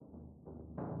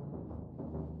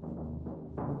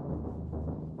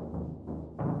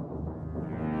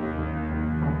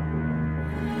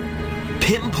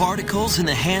Pim particles in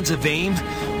the hands of AIM?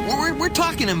 We're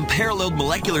talking unparalleled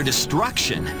molecular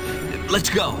destruction. Let's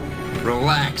go.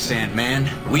 Relax,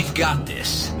 Ant-Man. We've got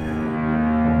this.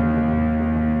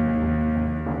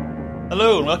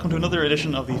 Hello and welcome to another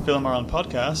edition of the Film Ireland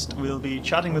podcast. We'll be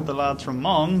chatting with the lads from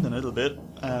Mong in a little bit,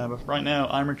 but right now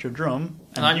I'm Richard Drum.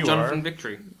 And I'm Jonathan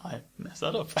Victory. I messed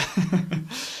that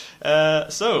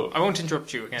up. So I won't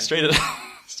interrupt you again.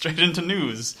 Straight into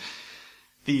news.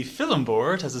 The Film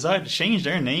Board has decided to change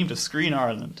their name to Screen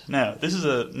Ireland. Now, this is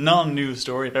a non-news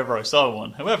story if ever I saw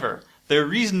one. However, their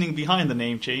reasoning behind the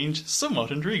name change somewhat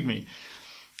intrigued me.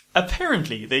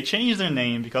 Apparently, they changed their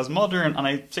name because modern, and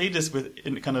I say this with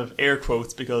in kind of air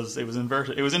quotes because it was in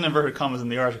inverted commas in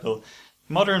the article,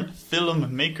 modern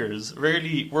film makers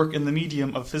rarely work in the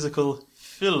medium of physical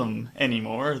film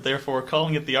anymore, therefore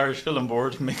calling it the Irish Film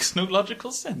Board makes no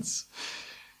logical sense.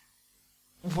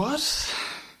 What?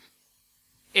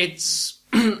 It's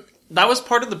that was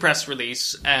part of the press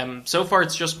release. So far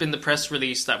it's just been the press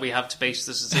release that we have to base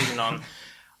this decision on.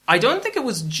 I don't think it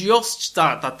was just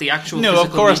that the actual No, of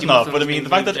course not, of but I mean the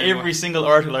fact that every single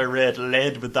article I read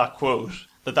led with that quote,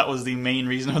 that was the main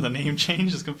reason for the name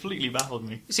change, has completely baffled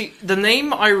me. See, the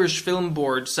name Irish Film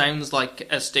Board sounds like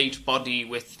a state body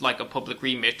with like a public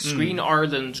remit. Screen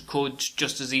Ireland could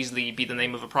just as easily be the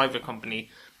name of a private company.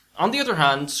 On the other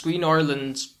hand, Screen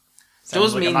Ireland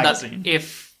does like mean that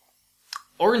if...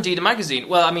 Or indeed a magazine.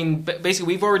 Well, I mean,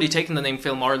 basically we've already taken the name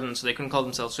Film Ireland, so they couldn't call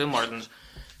themselves Film Ireland.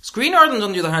 Screen Ireland,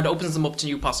 on the other hand, opens them up to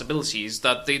new possibilities.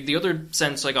 That the other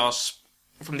sense I got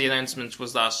from the announcement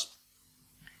was that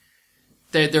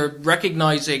they're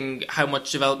recognising how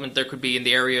much development there could be in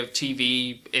the area of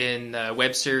TV, in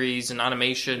web series, in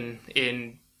animation,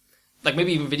 in like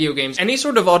maybe even video games. Any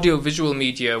sort of audio-visual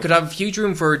media could have huge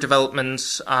room for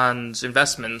development and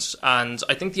investment, and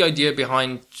I think the idea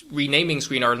behind renaming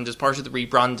Screen Ireland is part of the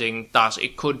rebranding, that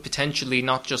it could potentially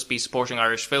not just be supporting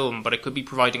Irish film, but it could be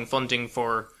providing funding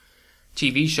for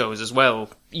TV shows as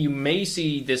well. You may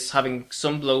see this having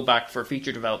some blowback for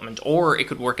feature development, or it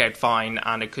could work out fine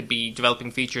and it could be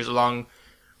developing features along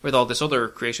with all this other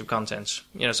creative content.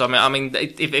 You know, so I mean,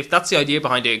 if that's the idea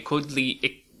behind it, it could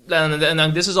lead...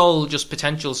 And this is all just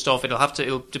potential stuff.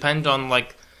 It'll depend on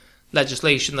like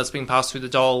legislation that's being passed through the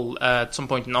Dáil at some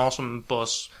point in autumn.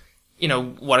 But you know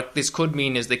what this could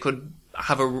mean is they could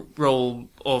have a role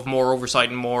of more oversight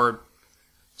and more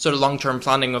sort of long-term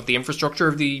planning of the infrastructure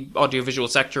of the audiovisual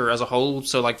sector as a whole.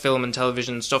 So like film and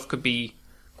television stuff could be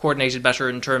coordinated better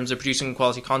in terms of producing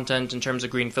quality content, in terms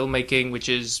of green filmmaking, which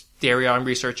is the area I'm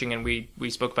researching and we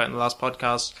spoke about in the last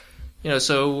podcast. You know,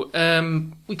 so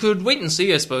we could wait and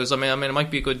see, I suppose. I mean, it might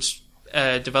be a good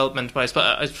development, but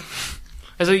I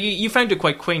so you found it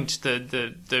quite quaint,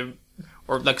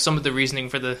 or like some of the reasoning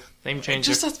for the name change.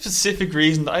 Just that specific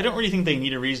reason. I don't really think they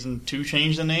need a reason to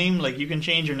change the name. Like, you can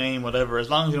change your name, whatever,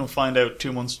 as long as you don't find out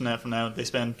 2 months from now they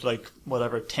spent like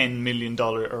whatever $10 million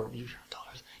or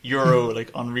euro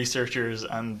like on researchers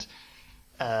and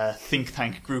think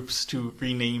tank groups to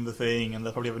rename the thing, and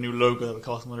they'll probably have a new logo that will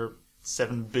cost another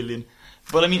 $7 billion.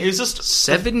 But I mean, it was just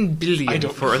 $7 billion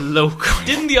for a logo.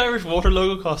 Didn't the Irish Water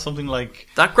logo cost something like...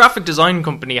 That graphic design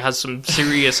company has some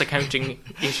serious accounting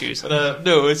issues. But,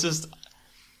 no, it's just...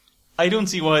 I don't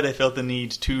see why they felt the need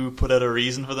to put out a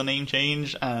reason for the name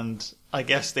change, and I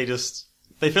guess they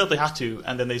felt they had to,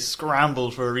 and then they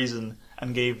scrambled for a reason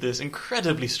and gave this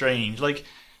incredibly strange, like,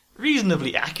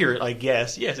 reasonably accurate, I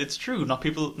guess. Yes, it's true. Not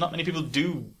many people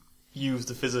do use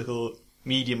the physical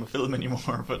medium of film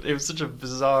anymore, but it was such a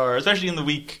bizarre, especially in the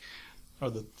week or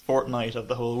the fortnight of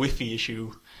the whole Wi-Fi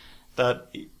issue,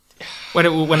 that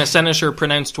when a senator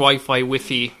pronounced Wi-Fi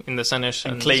Wi-Fi in the Senate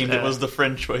and claimed it was the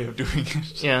French way of doing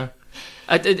it. Yeah.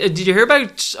 Did you hear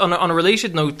about, on a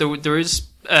related note, there is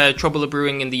trouble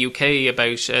brewing in the UK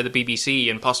about the BBC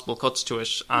and possible cuts to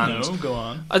it? And no, go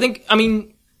on. I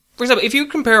mean, for example, if you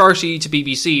compare RTE to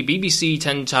BBC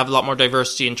tend to have a lot more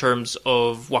diversity in terms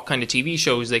of what kind of TV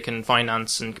shows they can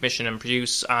finance and commission and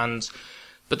produce,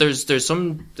 but there's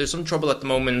some trouble at the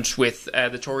moment with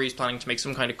the Tories planning to make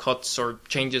some kind of cuts or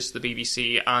changes to the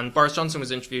BBC. And Boris Johnson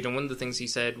was interviewed, and one of the things he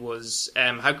said was,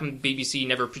 how come BBC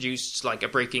never produced like a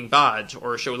Breaking Bad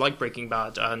or a show like Breaking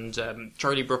Bad? And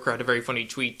Charlie Brooker had a very funny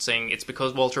tweet saying it's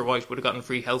because Walter White would have gotten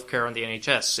free healthcare on the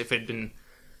NHS if it had been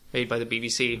made by the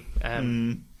BBC.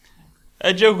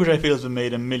 A joke which I feel has been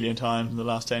made a million times in the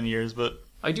last 10 years, but...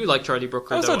 I do like Charlie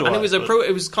Brooker, though. And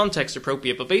it was context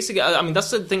appropriate, but basically, I mean,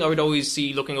 that's the thing I would always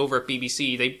see looking over at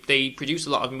BBC. They produce a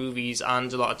lot of movies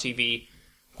and a lot of TV,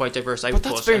 quite diverse output. But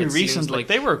that's very recent. Like,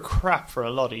 they were crap for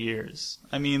a lot of years.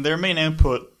 I mean, their main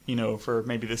output, you know, for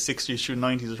maybe the 60s through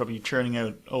 90s was probably churning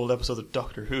out old episodes of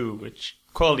Doctor Who, which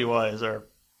quality-wise, are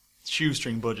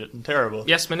shoestring budget and terrible.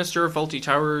 Yes, Minister, Faulty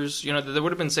Towers, you know, there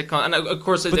would have been sitcoms, and of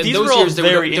course, But in these those were all years,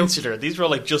 very insular. These were all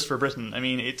like just for Britain. I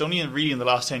mean, it's only really in the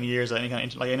last 10 years that any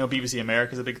kind of, like, I know BBC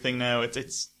America is a big thing now.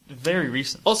 It's very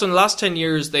recent. Also, in the last 10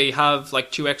 years, they have like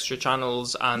 2 extra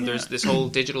channels, and there's this whole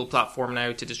digital platform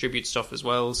now to distribute stuff as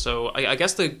well. So I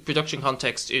guess the production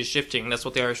context is shifting. That's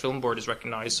what the Irish Film Board has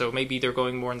recognised. So maybe they're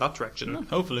going more in that direction.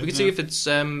 Hopefully. We can see if it's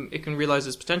it can realise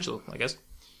its potential, I guess.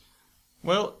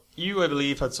 Well, you, I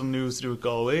believe, had some news to do with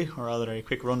Galway, or rather a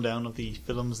quick rundown of the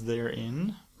films they're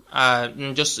in.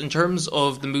 And just in terms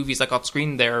of the movies that got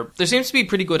screened there seems to be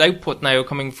pretty good output now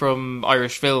coming from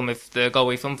Irish film. If the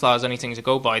Galway Film Fleadh is anything to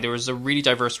go by, there was a really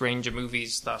diverse range of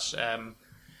movies that,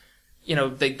 you know,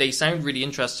 they sound really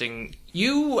interesting.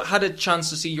 You had a chance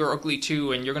to see Your Ugly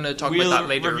too, and you're going to talk about that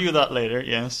later. We'll review that later,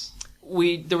 yes.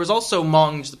 There was also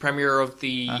Monged, the premiere of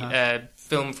the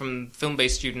film from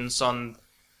film-based students on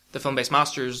the film-based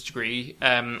master's degree.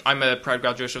 I'm a proud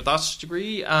graduate of that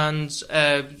degree, and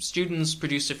students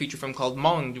produced a feature film called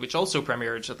Monged, which also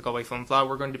premiered at the Galway Film Fleadh.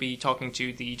 We're going to be talking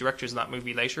to the directors of that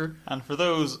movie later. And for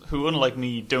those who, unlike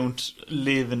me, don't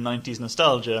live in 90s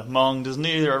nostalgia, Monged is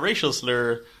neither a racial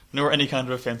slur nor any kind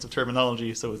of offensive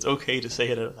terminology, so it's okay to say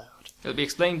it out loud. It'll be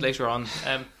explained later on.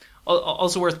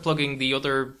 Also worth plugging the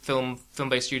other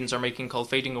film-based students are making called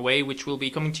Fading Away, which will be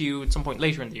coming to you at some point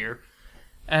later in the year.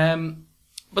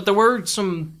 But there were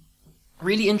some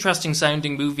really interesting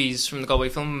sounding movies from the Galway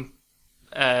Film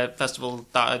Festival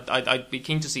that I'd be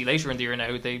keen to see later in the year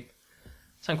now. They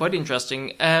sound quite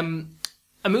interesting.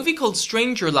 A movie called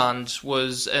Strangerland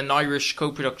was an Irish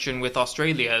co-production with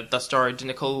Australia that starred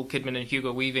Nicole Kidman and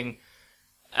Hugo Weaving.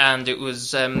 And it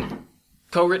was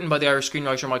co-written by the Irish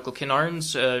screenwriter Michael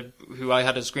Kinarns, who I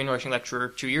had as a screenwriting lecturer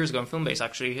 2 years ago in Filmbase,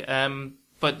 actually.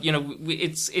 But, you know,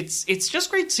 it's just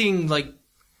great seeing, like,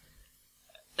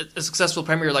 a successful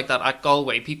premiere like that at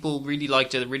Galway. People really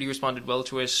liked it, really responded well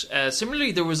to it.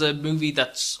 Similarly, there was a movie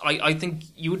that I think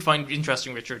you would find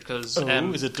interesting, Richard, because...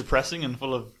 is it depressing and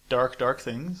full of dark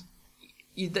things?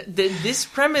 This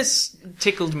premise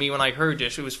tickled me when I heard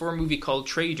it. It was for a movie called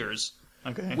Traders,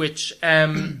 which...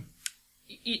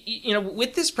 you know,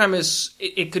 with this premise,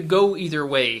 it could go either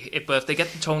way. But if they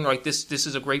get the tone right, this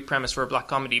is a great premise for a black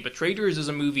comedy. But Traders is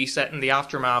a movie set in the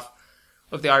aftermath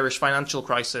of the Irish financial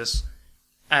crisis.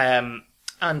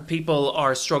 And people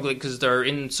are struggling because they're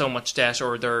in so much debt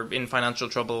or they're in financial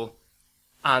trouble.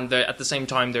 And at the same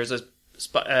time, there's a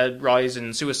rise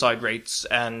in suicide rates.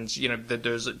 And, you know,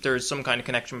 there's some kind of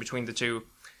connection between the two.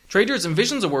 Traders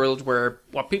envisions a world where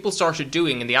what people started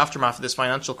doing in the aftermath of this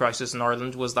financial crisis in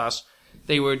Ireland was that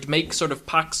they would make sort of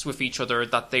pacts with each other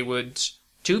that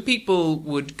two people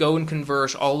would go and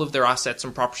convert all of their assets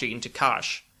and property into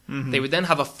cash. Mm-hmm. They would then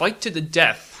have a fight to the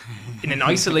death in an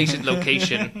isolated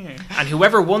location, and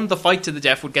whoever won the fight to the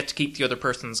death would get to keep the other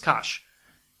person's cash.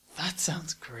 That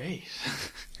sounds great.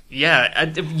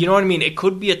 Yeah, you know what I mean? It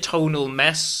could be a tonal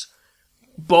mess,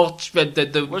 but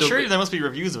surely there must be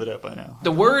reviews of it out by now.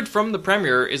 The word from the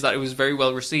premiere is that it was very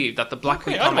well received, that the black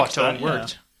and comic tone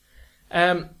worked.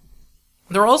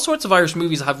 There are all sorts of Irish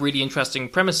movies that have really interesting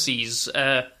premises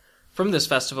from this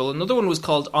festival. Another one was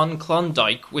called On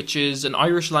Klondike, which is an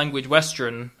Irish language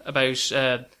western about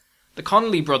the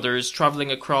Connolly brothers travelling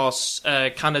across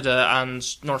Canada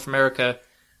and North America.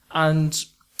 And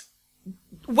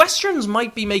westerns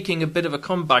might be making a bit of a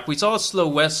comeback. We saw Slow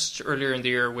West earlier in the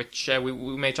year, which we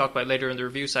may talk about later in the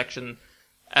review section.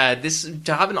 To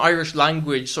have an Irish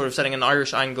language sort of setting an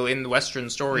Irish angle in the western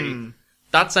story...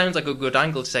 That sounds like a good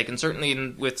angle to take, and certainly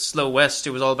with Slow West,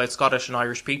 it was all about Scottish and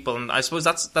Irish people, and I suppose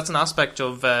that's an aspect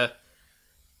of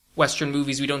Western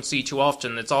movies we don't see too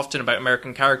often. It's often about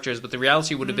American characters, but the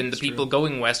reality would have been the people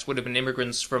going west would have been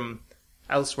immigrants from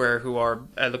elsewhere who are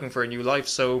looking for a new life.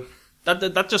 So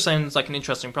that just sounds like an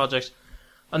interesting project.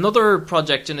 Another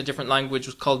project in a different language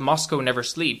was called Moscow Never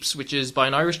Sleeps, which is by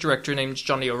an Irish director named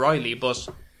Johnny O'Reilly, but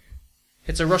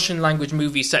it's a Russian language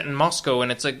movie set in Moscow,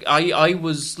 and I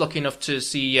was lucky enough to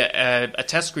see a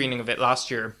test screening of it last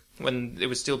year when it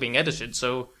was still being edited.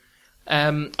 So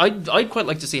I'd quite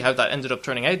like to see how that ended up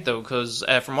turning out, though, because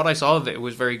from what I saw of it, it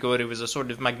was very good. It was a sort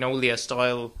of Magnolia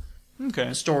style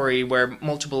story where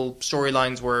multiple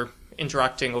storylines were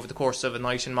interacting over the course of a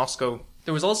night in Moscow.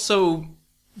 There was also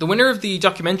the winner of the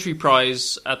documentary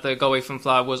prize at the Galway Film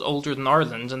Fleadh was Older Than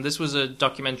Ireland, and this was a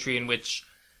documentary in which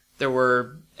there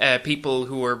were people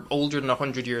who were older than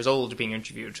 100 years old being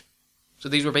interviewed. So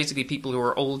these were basically people who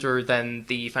were older than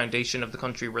the foundation of the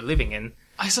country we're living in.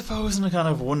 I suppose in a kind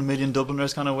of 1 Million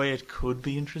Dubliners kind of way it could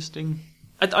be interesting.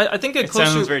 I think it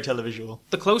sounds very televisual.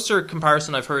 The closer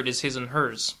comparison I've heard is His and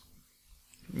Hers.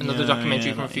 Another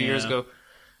documentary from a few years ago.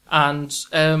 And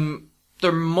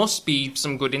there must be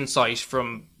some good insight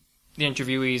from the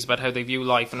interviewees about how they view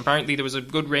life. And apparently there was a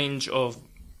good range of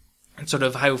sort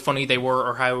of how funny they were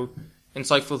or how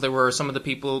insightful they were. Some of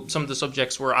the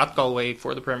subjects were at Galway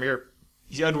for the premiere.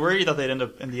 See, I'd worry that they'd end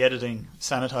up in the editing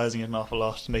sanitising it an awful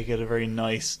lot to make it a very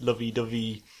nice,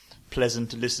 lovey-dovey,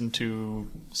 pleasant to listen to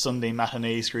Sunday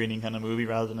matinee screening kind of movie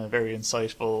rather than a very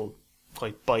insightful,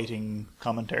 quite biting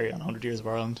commentary on 100 Years of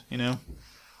Ireland, you know?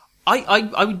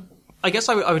 I guess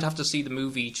I would have to see the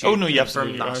movie to you confirm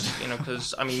absolutely that, right. you know,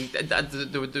 because I mean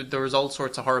there was all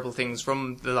sorts of horrible things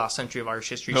from the last century of Irish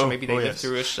history, so maybe they lived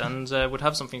through it and would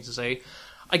have something to say.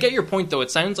 I get your point though. It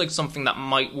sounds like something that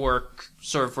might work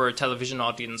sort of for a television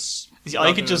audience. See,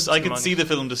 I could see the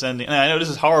film descending. And I know this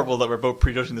is horrible that we're both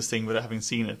prejudging this thing without having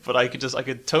seen it, but I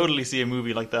could totally see a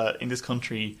movie like that in this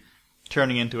country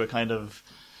turning into a kind of,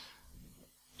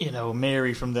 you know,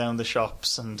 Mary from down the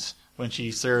shops and when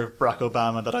she served Barack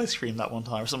Obama that ice cream that one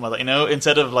time or something like that, you know,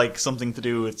 instead of like something to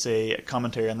do with, say, a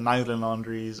commentary on the Magdalen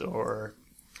laundries or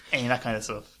any of that kind of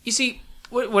stuff. You see,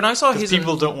 when I saw his...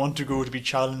 people don't want to go to be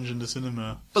challenged in the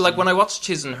cinema. But like when I watched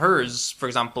His and Hers, for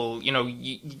example, you know,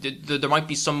 there might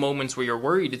be some moments where you're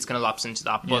worried it's going to lapse into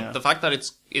that, but the fact that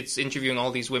it's interviewing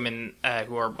all these women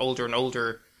who are older and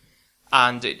older,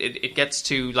 and it gets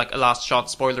to like a last shot,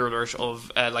 spoiler alert,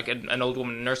 of like an old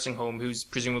woman in a nursing home who's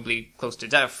presumably close to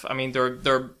death. I mean,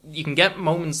 you can get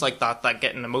moments like that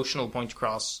get an emotional point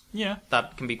across. Yeah,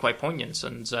 that can be quite poignant.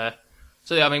 And so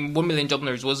yeah, I mean, 1 Million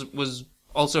Dubliners was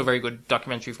also a very good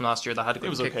documentary from last year that had a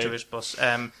good kick to it. But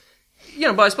you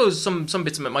know, but I suppose some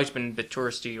bits of it might have been a bit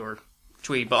touristy or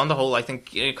twee, but on the whole, I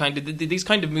think kind of these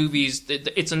kind of movies,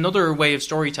 it's another way of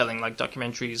storytelling, like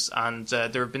documentaries, and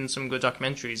there have been some good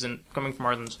documentaries coming from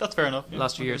Ireland. That's fair enough. The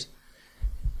last few years.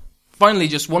 Finally,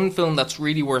 just one film that's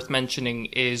really worth mentioning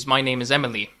is My Name is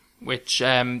Emily, which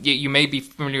you may be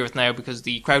familiar with now because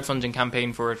the crowdfunding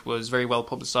campaign for it was very well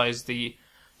publicised. The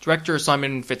director,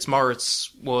 Simon Fitzmaurice,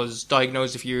 was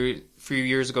diagnosed a few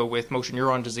years ago with motor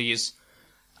neuron disease,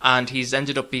 and he's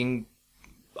ended up being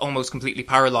almost completely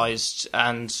paralysed.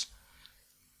 And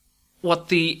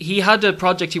he had a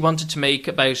project he wanted to make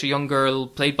about a young girl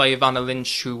played by Ivana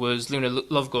Lynch, who was Luna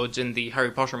Lovegood in the Harry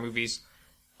Potter movies,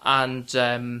 and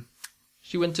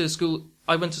she went to school.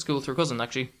 I went to school with her cousin,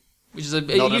 actually, which is a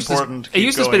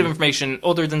useless bit of information,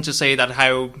 other than to say that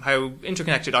how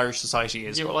interconnected Irish society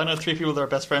is. Yeah, well, I know 3 people that are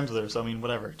best friends with her, so I mean,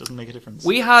 whatever, it doesn't make a difference.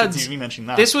 We had me mentioning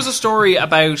that. This was a story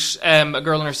about a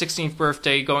girl on her 16th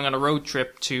birthday going on a road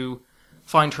trip to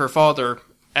find her father,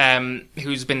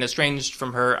 who's been estranged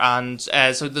from her, and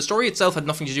so the story itself had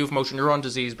nothing to do with motor neuron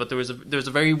disease, but there was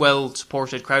a very well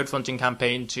supported crowdfunding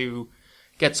campaign to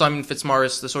get Simon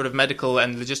Fitzmaurice the sort of medical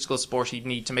and logistical support he'd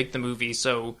need to make the movie.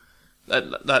 So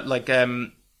that like a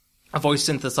voice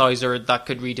synthesizer that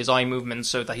could read his eye movements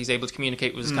so that he's able to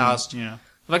communicate with his cast. Yeah.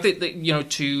 The fact that, you know,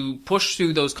 to push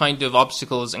through those kind of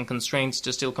obstacles and constraints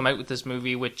to still come out with this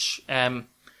movie, which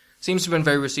seems to have been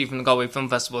very received from the Galway Film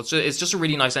Festival. It's just a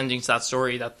really nice ending to that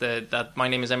story that My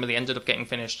Name is Emily ended up getting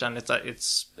finished, and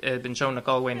it's been shown at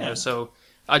Galway now. So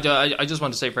I just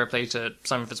want to say fair play to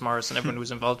Simon Fitzmaurice and everyone who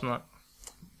was involved in that.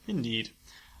 Indeed.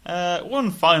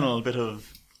 One final bit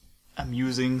of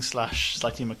amusing /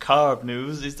 slightly macabre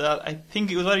news is that I think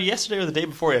it was either yesterday or the day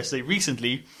before yesterday,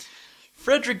 recently,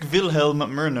 Frederick Wilhelm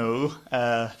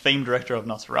Murnau, famed director of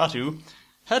Nosferatu,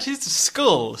 had his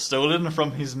skull stolen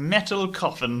from his metal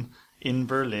coffin in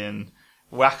Berlin.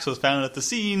 Wax was found at the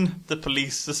scene. The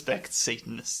police suspect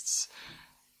Satanists.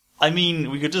 I mean,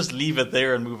 we could just leave it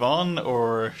there and move on,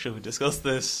 or should we discuss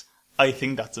this? I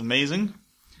think that's amazing.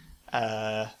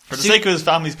 For the sake of his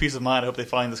family's peace of mind, I hope they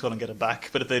find the skull and get it back.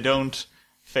 But if they don't,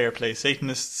 fair play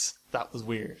Satanists. That was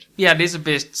weird. Yeah, it is a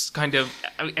bit kind of...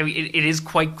 I mean, it is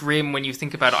quite grim when you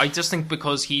think about it. I just think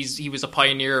because he was a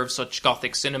pioneer of such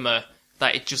gothic cinema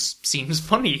that it just seems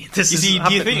funny. Do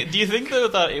you think though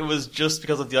that it was just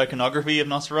because of the iconography of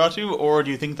Nosferatu, or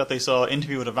do you think that they saw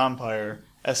Interview with a Vampire,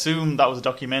 assume that was a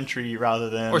documentary rather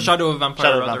than... Or Shadow of a Vampire.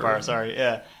 Shadow of a Vampire, sorry,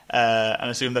 yeah.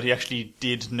 And assume that he actually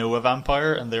did know a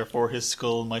vampire, and therefore his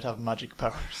skull might have magic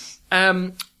powers.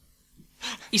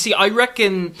 You see, I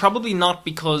reckon probably not,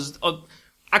 because...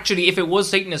 actually, if it was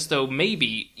Satanist, though,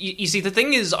 maybe. You see, the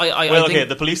thing is, I think...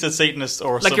 the police said Satanist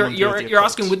or like someone... You're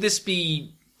asking, would this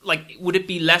be... Like, would it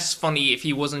be less funny if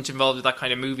he wasn't involved with that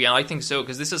kind of movie? And I think so,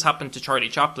 because this has happened to Charlie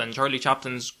Chaplin. Charlie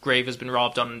Chaplin's grave has been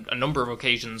robbed on a number of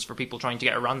occasions for people trying to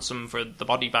get a ransom for the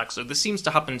body back. So this seems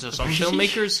to happen to some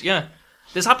filmmakers. Yeah.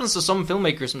 This happens to some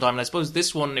filmmakers sometimes. And I suppose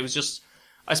this one, it was just...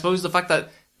 I suppose the fact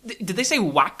that Did they say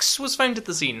wax was found at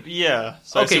the scene? Yeah.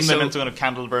 So Okay, I assume they so- meant some kind of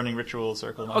candle-burning ritual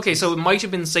circle. Okay, nonsense. so it might have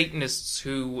been Satanists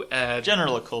who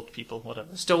General occult people,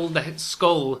 whatever. stole the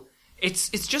skull. It's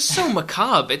just so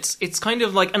macabre. It's kind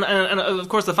of like, and of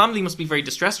course the family must be very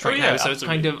distressed right yeah, now. So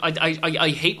absolutely. it's kind of I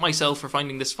hate myself for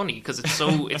finding this funny because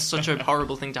it's such a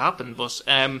horrible thing to happen. But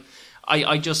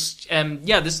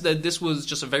this was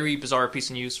just a very bizarre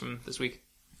piece of news from this week.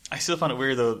 I still find it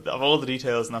weird, though, of all the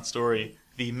details in that story,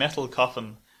 the metal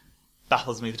coffin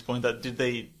baffles me to the point that did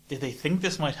they think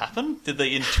this might happen? Did they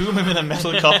entomb him in a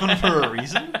metal coffin for a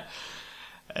reason?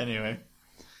 Anyway.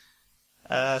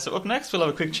 So up next we'll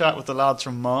have a quick chat with the lads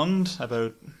from Monged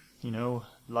about,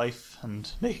 life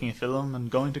and making a film and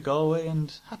going to Galway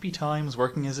and happy times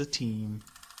working as a team.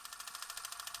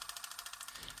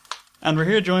 And we're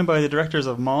here joined by the directors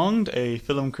of Monged, a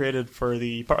film created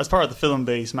as part of the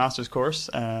film-based master's course.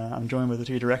 I'm joined by the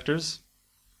two directors.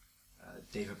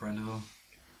 David Brendeville.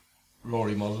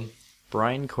 Rory Mullen.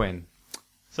 Brian Quinn.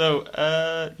 So,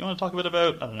 you want to talk a bit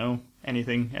about, I don't know,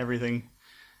 anything, everything,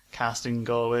 casting,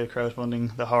 Galway,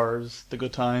 crowdfunding, the horrors, the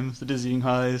good times, the dizzying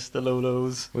highs, the low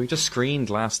lows? We just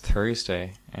screened last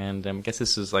Thursday, and I guess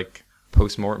this is like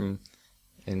post-mortem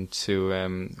into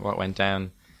what went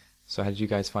down. So how did you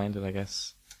guys find it, I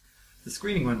guess? The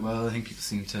screening went well. I think people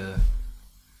seem to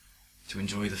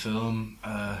enjoy the film.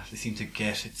 They seem to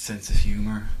get its sense of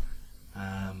humour.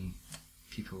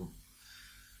 People,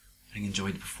 I think,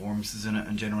 enjoyed the performances in it,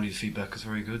 and generally the feedback is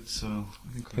very good. So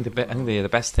I think the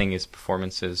best thing is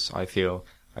performances. I feel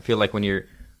like when you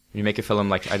make a film,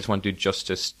 like I just want to do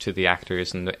justice to the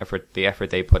actors and the effort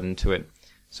they put into it.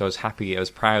 So I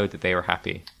was proud that they were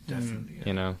happy. Definitely, yeah.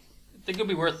 You know. I think it'd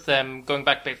be worth going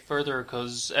back a bit further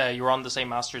because you were on the same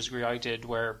master's degree I did,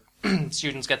 where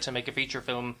students get to make a feature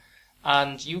film,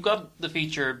 and you got the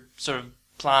feature sort of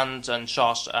planned and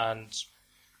shot and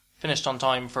finished on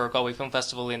time for Galway Film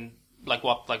Festival in like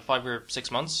 5 or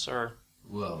 6 months, or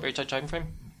very tight time frame.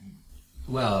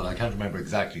 Well, I can't remember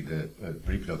exactly the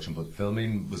pre-production, but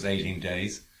filming was 18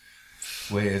 days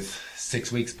with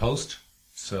 6 weeks post.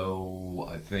 So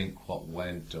I think what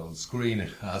went on screen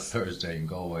last Thursday in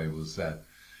Galway was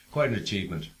quite an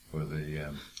achievement for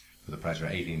the pressure.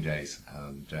 18 days,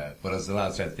 and but as the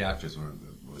lad said, the actors were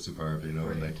superb.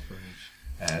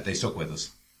 And they stuck with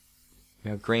us. We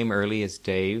have Graham Early as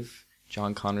Dave,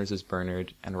 John Connors as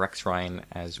Bernard, and Rex Ryan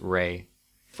as Ray.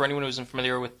 For anyone who isn't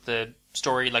familiar with the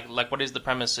story, like what is the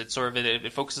premise? It's sort of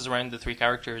it focuses around the three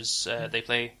characters they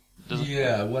play. Does it?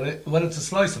 Yeah, when it's a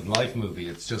slice of life movie,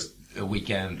 it's just a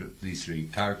weekend with these three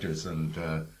characters and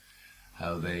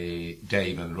how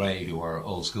Dave and Ray, who are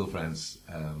old school friends,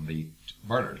 meet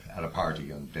Bernard at a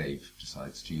party, and Dave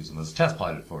decides to use him as a test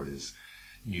pilot for his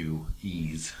new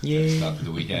ease after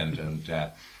the weekend, and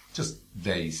just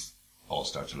they all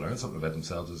start to learn something about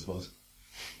themselves, I suppose.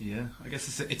 Yeah, I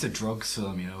guess it's a drugs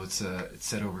film. It's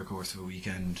set over the course of a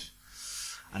weekend,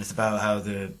 and it's about how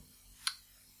the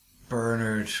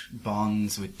Bernard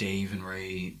bonds with Dave and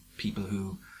Ray, people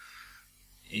who,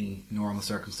 in normal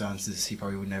circumstances, he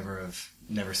probably would never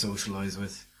socialise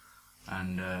with,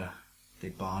 and they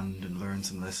bond and learn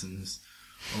some lessons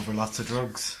over lots of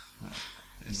drugs.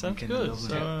 Sounds good.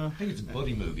 So, I think it's a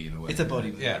buddy movie in a way. It's a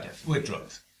buddy movie, yeah, definitely. with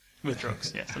drugs. with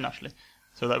drugs, yes, so naturally.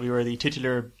 So that'd be where the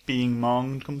titular being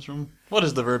monged comes from. What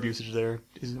is the verb usage there?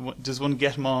 Does one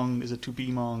get monged? Is it to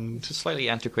be monged? It's a slightly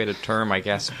antiquated term, I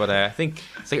guess, but I think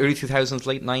it's like early 2000s,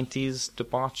 late 90s,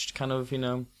 debauched kind of,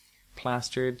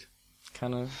 plastered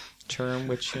kind of term,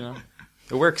 which, it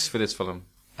works for this film.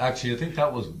 Actually, I think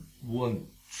that was one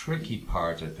tricky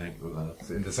part, in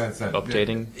the sense that...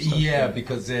 Updating stuff, yeah,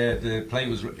 because the play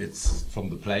it's from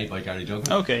the play by Gary Douglas.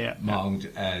 Okay, yeah. Monged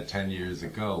 10 years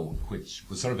ago, which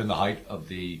was sort of in the height of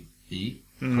the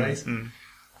craze.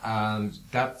 And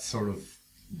that sort of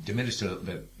diminished a little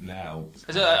bit now.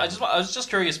 I was just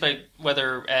curious about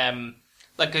whether,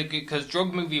 because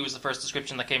drug movie was the first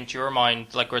description that came to your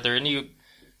mind. Like, were there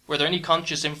any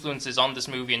conscious influences on this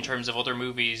movie in terms of other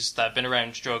movies that have been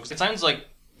around drugs? It sounds like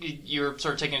you're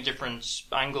sort of taking a different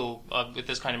angle with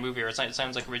this kind of movie, or it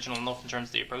sounds like original enough in terms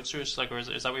of the approach to it. Like, or is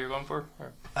that what you're going for?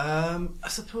 Or? I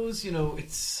suppose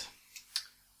it's.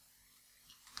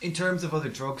 In terms of other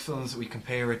drug films that we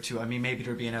compare it to, I mean, maybe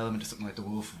there'd be an element of something like The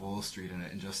Wolf of Wall Street in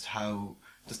it, and just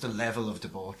the level of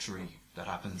debauchery that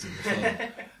happens in the film.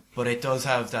 But it does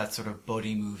have that sort of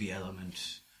buddy movie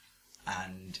element,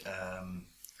 and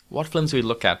what films do we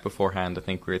look at beforehand? I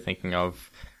think we were thinking of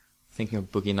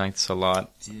Boogie Nights a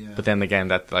lot, but then again,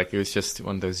 that it was just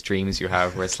one of those dreams you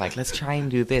have where it's like, let's try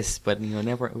and do this, but it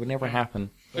would never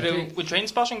happen. Would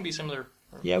Trainspotting be similar?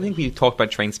 Yeah, I think we talked about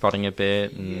Trainspotting a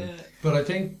bit. But I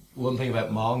think one thing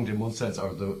about Monged, in one sense,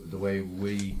 or the way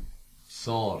we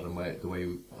saw it and the way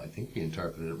I think we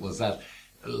interpreted it, was that,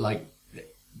 like,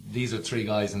 these are three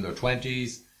guys in their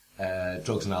 20s.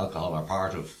 Drugs and alcohol are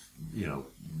part of, you know,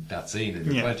 that scene in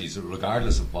your 20s,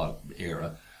 regardless of what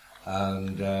era.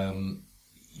 And,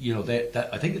 you know,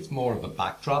 I think it's more of a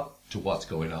backdrop to what's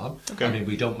going on. Okay. I mean,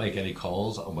 we don't make any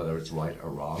calls on whether it's right or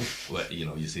wrong. Well, you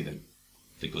know, you see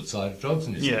the good side of drugs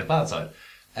and you see the bad side.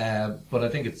 But I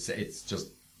think it's just,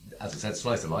 as I said,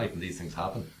 slice of life, and these things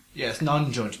happen. Yeah, it's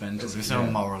non-judgmental. There's no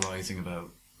moralising about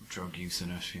drug use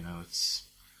in it. You know, it's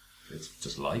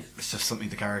just life. It's just something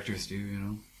the characters do. You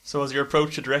know. So was your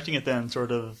approach to directing it then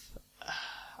sort of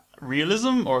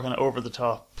realism or kind of over the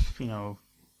top, you know,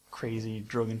 crazy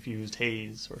drug infused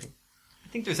haze sort of? I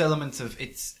think there's elements of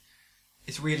it's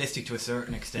realistic to a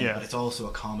certain extent, but it's also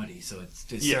a comedy, so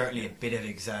there's certainly a bit of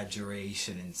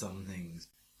exaggeration in some things.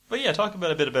 But yeah, talk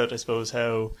about a bit about, I suppose,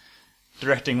 how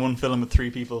directing one film with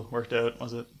three people worked out.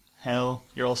 Was it hell?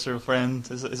 You're all still friends?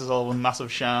 Is this all one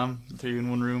massive sham? The three in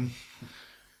one room?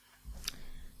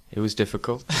 It was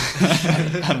difficult.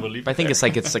 And we'll leave I think it's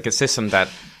like a system that,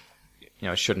 you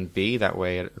know, shouldn't be that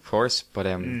way, of course. But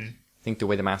I think the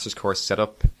way the master's course is set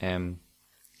up, it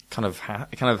kind of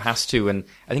has to, and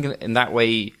I think in that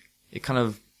way it kind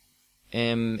of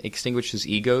extinguishes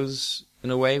egos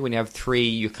in a way. When you have three,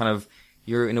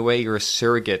 you're in a way you're a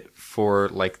surrogate for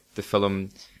like the film,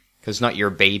 because it's not your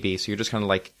baby. So you're just kind of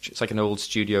like, it's like an old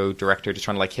studio director just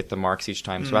trying to like hit the marks each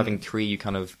time. So having three, you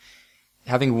kind of.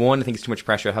 Having one, I think it's too much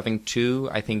pressure. Having two,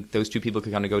 I think those two people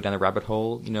could kind of go down a rabbit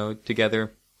hole, you know,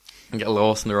 together and get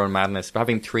lost in their own madness. But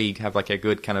having three, you have like a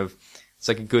good kind of, it's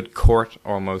like a good court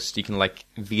almost. You can like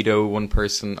veto one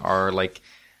person or like,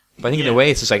 but I think in a way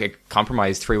it's just like a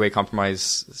compromise, three-way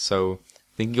compromise. So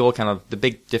I think you all kind of, the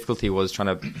big difficulty was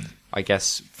trying to, I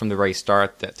guess, from the very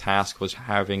start, the task was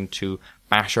having to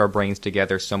mash our brains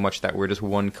together so much that we're just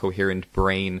one coherent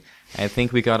brain. I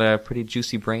think we got a pretty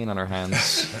juicy brain on our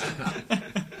hands.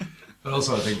 But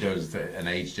also I think there's an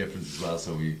age difference as well.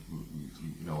 So we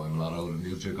you know, I'm a lot older than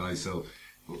you two guys, so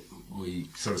we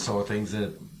sort of saw things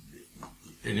in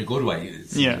a good way,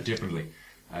 differently.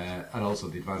 And also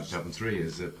the advantage of having three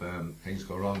is if things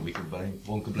go wrong, one can blame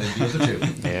the other two.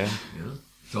 Yeah. You know?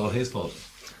 It's all his fault.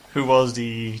 Who was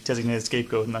the designated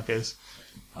scapegoat in that case?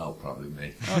 Oh, probably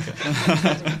me.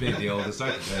 Okay. Being the oldest,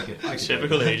 I can take it.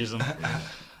 Typical ageism.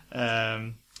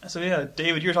 So yeah,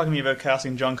 David, you were talking to me about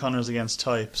casting John Connors against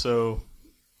type. So,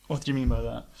 what do you mean by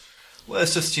that? Well,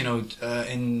 it's just, you know,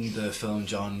 in the film,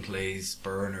 John plays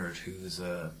Bernard, who's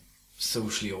a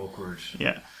socially awkward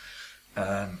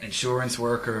insurance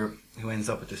worker who ends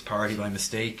up at this party by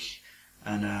mistake,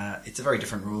 and it's a very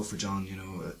different role for John. You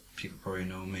know, people probably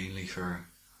know mainly for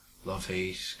Love,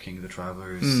 Hate, King of the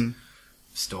Travellers,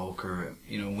 Stalker,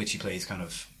 you know, in which he plays kind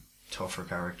of tougher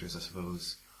characters, I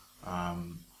suppose.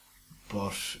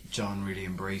 But John really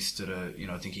embraced it. You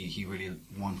know, I think he really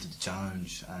wanted the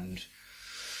challenge, and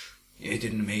he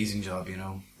did an amazing job. You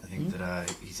know, I think that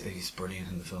he's brilliant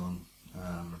in the film,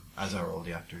 as are all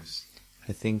the actors.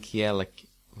 I think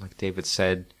like David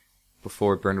said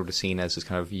before, Bernard was seen as this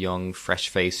kind of young,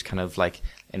 fresh-faced, kind of like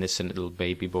innocent little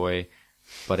baby boy.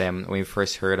 But when we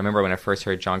first heard, I remember when I first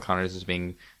heard John Connors was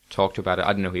being talked about it, I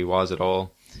didn't know who he was at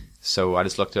all. So I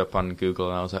just looked it up on Google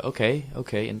and I was like, okay,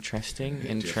 interesting.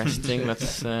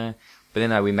 Let's. But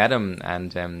then we met him,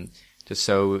 and just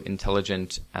so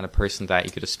intelligent and a person that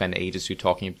you could just spend ages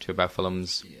talking to about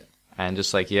films, and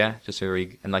just like just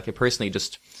very, and like personally,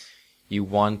 just you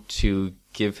want to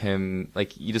give him,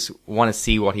 like, you just want to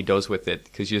see what he does with it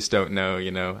because you just don't know,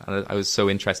 you know. And I was so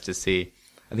interested to see.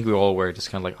 I think we all were just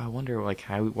kind of like, I wonder like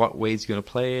what way he's going to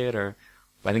play it, or.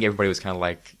 But I think everybody was kind of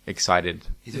like excited.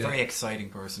 He's a very exciting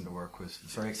person to work with.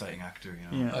 He's a very exciting actor,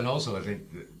 you know. Yeah. And also, I think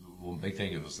one big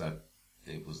thing was that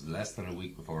it was less than a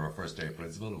week before our first day of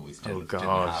principal, and we still didn't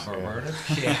have our Bernard.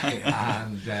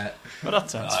 And well,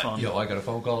 that sounds fun. You know, I got a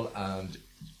phone call,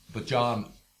 but John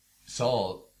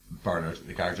saw Bernard,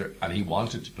 the character, and he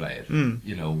wanted to play it.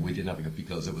 You know, we didn't have it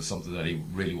because it was something that he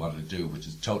really wanted to do, which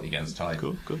is totally against type.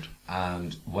 Good.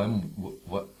 And I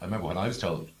remember when I was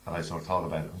told, and I sort of thought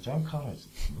about it, John Connors,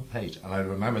 what page? And I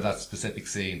remember that specific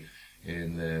scene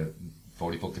in the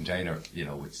 40-foot container, you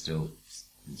know, which still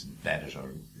is embedded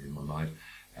in my mind,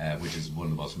 which is one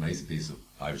of the most amazing pieces of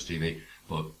Irish TV.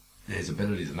 But his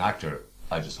ability as an actor,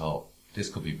 I just thought, this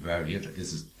could be very interesting.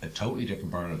 This is a totally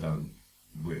different Bernard than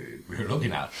we're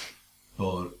looking at,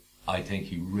 but I think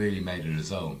he really made it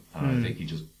his own, and I think he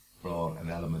just brought an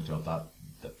element of that,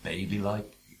 the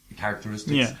baby-like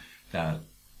characteristics, that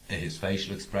his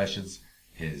facial expressions,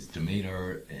 his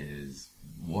demeanour, his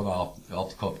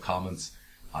off-the-cuff comments,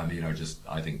 I mean, are just,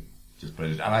 I think, just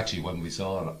brilliant. And actually, when I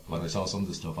saw some of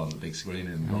the stuff on the big screen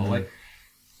in Galway,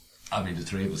 I mean, the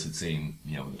three of us had seen,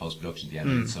 you know, in the post-production, the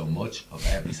edited so much of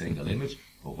every single image,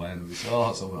 but when we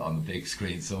saw someone on the big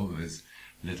screen, some of his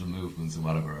little movements and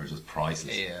whatever are just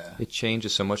priceless. Yeah. It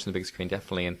changes so much on the big screen,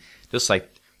 definitely, and just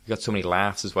like we got so many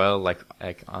laughs as well, like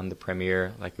on the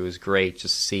premiere, like it was great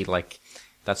just to see like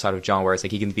that side of John, where it's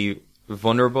like he can be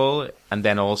vulnerable and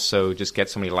then also just get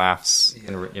so many laughs,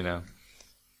 and you know.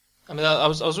 I mean, I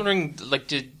was wondering, like,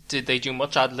 did they do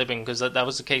much ad libbing? Because that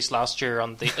was the case last year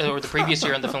on the or the previous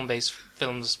year on the film-based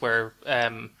films, where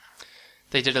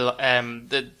they did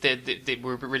they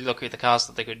were really lucky at the cast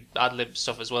that they could ad lib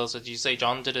stuff as well. So did you say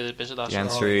John did a bit of that? The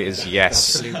answer is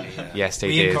yes. Absolutely, yeah. Yes, they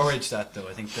we did. encouraged that, though.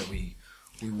 I think that we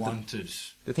wanted.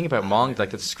 The thing about Mong, like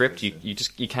the script,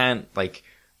 you can't like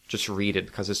just read it,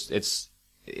 because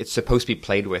it's supposed to be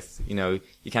played with. You know,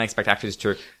 you can't expect actors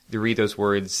to read those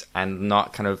words and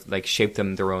not kind of like shape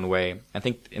them their own way. I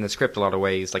think in a script, a lot of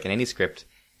ways, like in any script,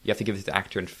 you have to give it to the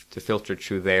actor and to filter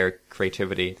through their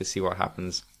creativity to see what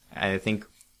happens. And I think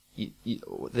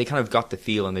they kind of got the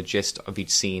feel and the gist of each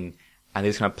scene, and they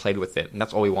just kind of played with it. And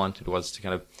that's all we wanted, was to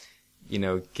kind of, you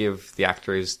know, give the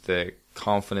actors the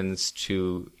confidence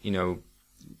to, you know,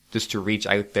 just to reach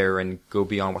out there and go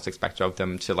beyond what's expected of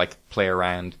them, to like play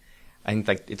around. I think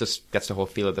like it just gets the whole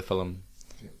feel of the film.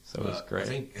 So it was great.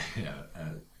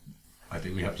 I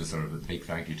think we have to sort of a big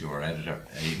thank you to our editor,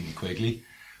 Aidan Quigley,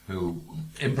 who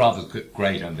improv is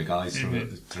great, and the guys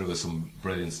threw us some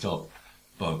brilliant stuff,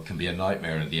 but can be a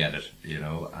nightmare in the edit, you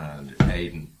know. And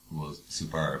Aidan was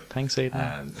superb. Thanks,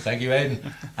 Aidan. Thank you,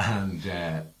 Aidan.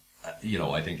 And you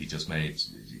know, I think he just made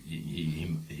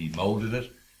he molded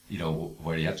it, you know,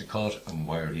 where he had to cut and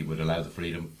where he would allow the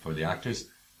freedom for the actors.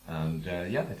 And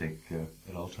I think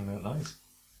it all turned out nice.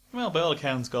 Well, by all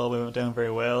accounts, Galway went down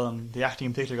very well, and the acting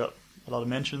in particular got a lot of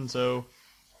mention. So,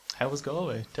 how was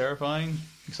Galway? Terrifying?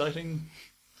 Exciting?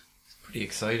 Pretty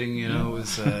exciting, you know.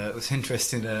 It was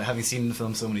interesting, having seen the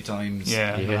film so many times.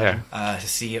 To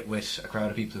see it with a crowd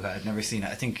of people who had never seen it.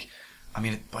 I think, I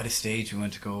mean, by the stage we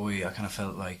went to Galway, I kind of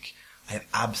felt like I had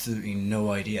absolutely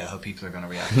no idea how people are going to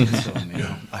react to this film. You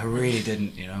know, I really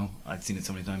didn't. You know, I'd seen it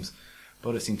so many times,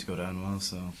 but it seemed to go down well.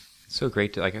 So it's so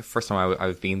great. Like first time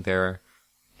I've been there,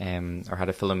 or had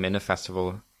a film in a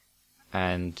festival,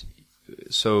 and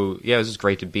so yeah, it was just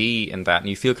great to be in that. And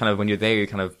you feel kind of, when you're there,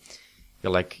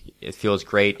 you're like, it feels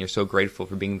great, and you're so grateful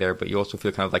for being there. But you also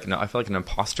feel kind of like, I feel like an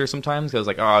imposter sometimes. I was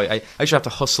like, I should have to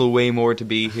hustle way more to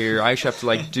be here. I should have to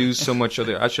like do so much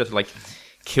other. I should have to like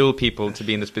kill people to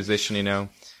be in this position, you know.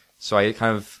 So I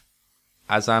kind of,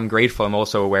 as I'm grateful, I'm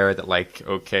also aware that like,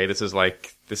 okay, this is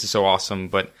so awesome,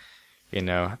 but you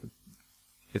know,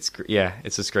 it's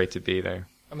just great to be there.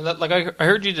 I mean, I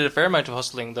heard you did a fair amount of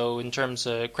hustling though in terms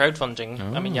of crowdfunding.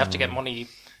 I mean, you have to get money.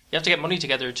 You have to get money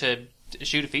together to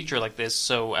shoot a feature like this.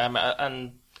 So,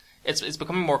 and it's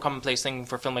becoming a more commonplace thing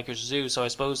for filmmakers to do. So, I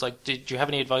suppose, like, did you have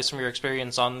any advice from your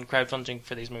experience on crowdfunding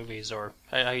for these movies, or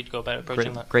how you'd go about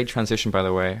approaching that? Great transition, by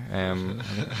the way.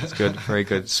 It's good, very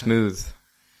good, smooth.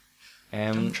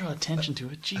 Don't draw attention to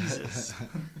it, Jesus.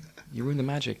 You ruined the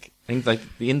magic. I think like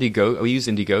the Indiegogo. We used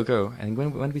Indiegogo. I think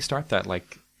when did we start that?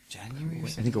 Like January or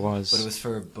something? I think it was. But it was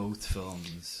for both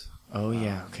films. Oh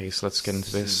yeah. Okay, so let's get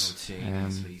into this.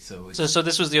 So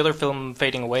this was the other film,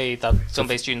 Fading Away, that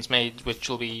film-based students made, which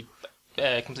will be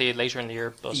completed later in the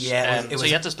year. But, yeah. So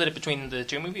you had to split it between the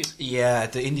two movies? Yeah,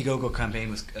 the Indiegogo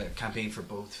campaign was a campaign for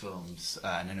both films,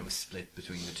 and then it was split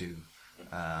between the two.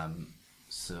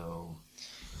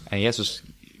 And yes, just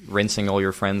rinsing all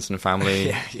your friends and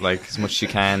family like as much as you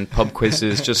can. Pub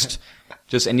quizzes, just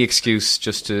any excuse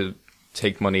just to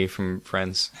take money from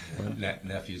friends.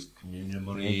 Nephew's communion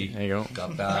money. There you go.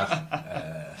 Got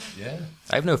that. Yeah.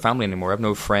 I have no family anymore. I have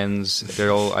no friends.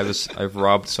 I've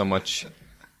robbed so much.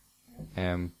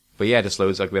 But yeah, just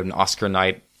loads. Like we had an Oscar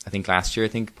night. I think last year. I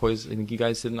think you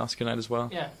guys did an Oscar night as well.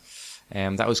 Yeah.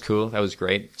 That was cool. That was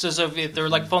great. So there were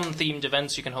like fun themed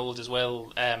events you can hold as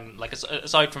well. Like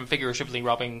aside from figuratively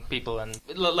robbing people, and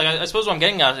like I suppose what I'm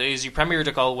getting at is you premiered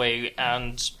at Galway,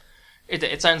 and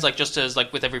it sounds like just as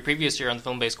like with every previous year on the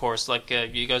film-based course, like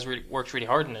you guys worked really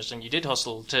hard on it, and you did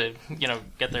hustle to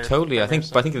get there. Totally, I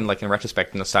think in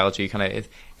retrospect, nostalgia,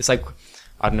 it's like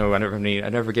I don't know. I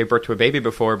never gave birth to a baby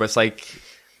before, but it's like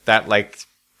that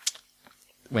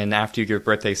when after you give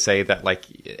birth, they say that like,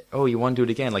 oh, you want to do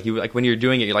it again? Like when you're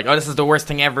doing it, you're like, oh, this is the worst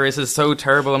thing ever. This is so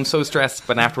terrible. I'm so stressed.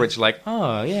 But afterwards, you're like,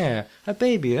 oh yeah, a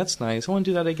baby. That's nice. I want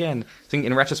to do that again. I think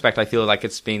in retrospect, I feel like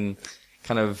it's been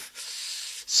kind of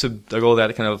all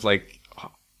that kind of like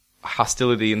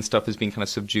hostility and stuff has been kind of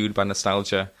subdued by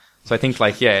nostalgia. So I think,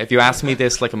 like, yeah, if you asked me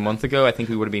this like a month ago, I think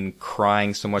we would have been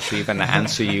crying so much to even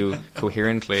answer you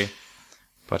coherently.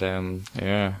 But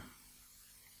yeah.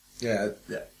 Yeah.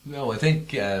 No, I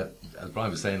think, as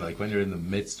Brian was saying, like, when you're in the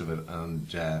midst of it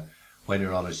and when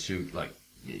you're on a shoot, like,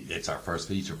 it's our first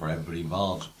feature for everybody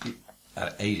involved,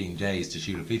 at 18 days to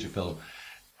shoot a feature film.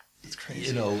 It's crazy.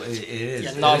 You know, it is.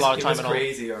 Yeah, not a lot of time at all.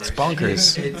 It's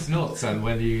bonkers. It's nuts, and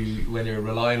when you're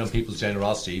relying on people's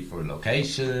generosity for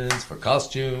locations, for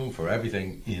costume, for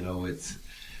everything, you know, it's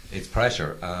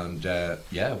pressure, and there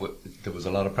was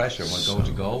a lot of pressure when going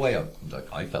to Galway.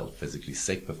 I felt physically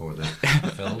sick before the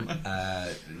film,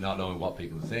 not knowing what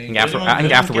people would think. I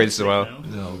think afterwards as well.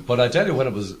 No, but I tell you, when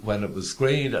it was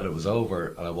screened and it was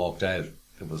over, and I walked out,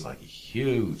 it was like a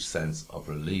huge sense of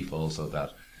relief. Also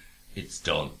that it's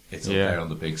done. It's up there on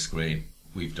the big screen.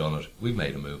 We've done it. We've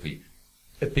made a movie.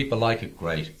 If people like it,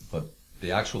 great. But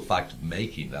the actual fact of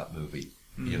making that movie,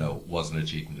 you know, was an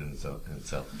achievement in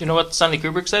itself. Do you know what Stanley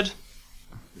Kubrick said?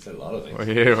 He said a lot of things.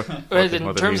 Well,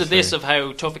 in terms of this, of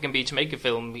how tough it can be to make a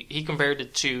film, he compared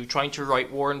it to trying to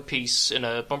write War and Peace in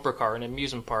a bumper car in an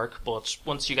amusement park, but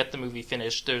once you get the movie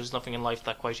finished, there's nothing in life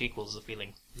that quite equals the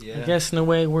feeling. I guess in a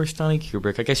way we're Stanley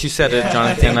Kubrick. I guess you said it,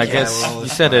 Jonathan. I guess you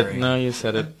said it. No, you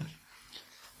said it.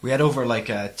 We had over like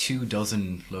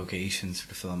 24 locations for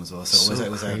the film as well, so it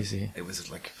was crazy. It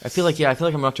was like I feel like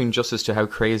I'm not doing justice to how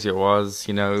crazy it was.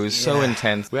 You know, it was so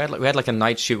intense. We had like a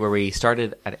night shoot where we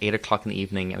started at 8:00 in the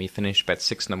evening and we finished about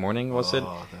 6 in the morning. Was it?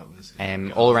 That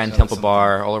was all around Temple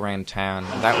Bar, all around town.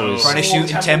 And that was trying to shoot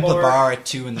in Temple Bar at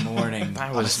 2 in the morning. That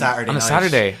on was a Saturday. On a night.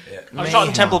 Saturday. Yeah. I shot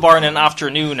in Temple Bar in an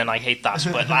afternoon, and I hate that.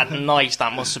 But at night,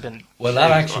 that must have been. Well, that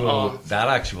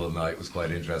actual night was quite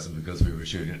interesting because we were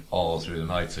shooting all through the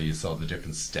night, so you saw the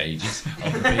different stages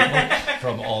of the people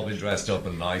from all being dressed up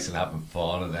and nice and having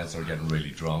fun, and then sort of getting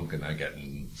really drunk, and then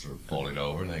getting sort of falling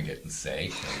over, and then getting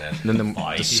sick, and then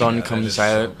the sun comes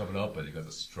out. Coming up, and you got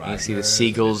the you see the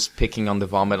seagulls picking on the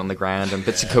vomit on the ground, and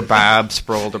bits of kebab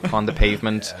sprawled upon the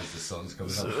pavement. As the sun's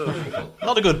coming up.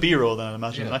 Not a good B-roll then, I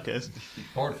imagine, in that case.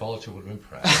 Port Vulture would have been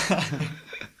proud.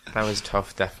 That was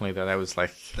tough, definitely. Though it was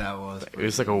like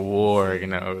a war, you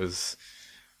know. It was,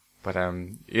 but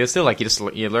it's still like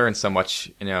you learn so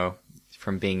much, you know,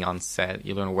 from being on set.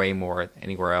 You learn way more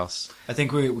anywhere else. I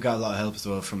think we got a lot of help as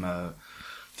well from the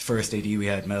first AD we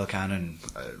had, Mel Cannon.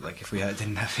 Like if we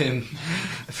didn't have him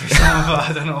for some of it,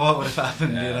 I don't know what would have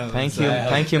happened. You know.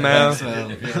 Thank you, Mel. If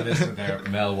you're listening there,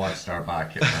 Mel watched our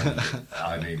back.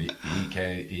 I mean,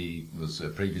 he was a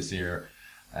previous year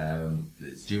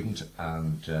student,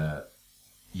 and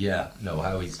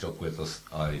how he stuck with us,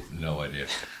 I have no idea.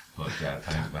 But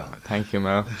thanks, Mel. Thank you,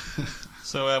 Mel.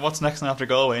 So what's next after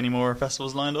Galway? Any more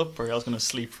festivals lined up, or are you all going to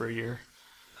sleep for a year?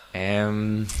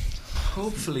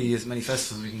 Hopefully as many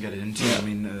festivals we can get it into. I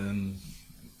mean,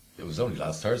 it was only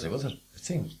last Thursday, wasn't it? It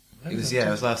seems. It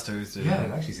was last Thursday. Yeah,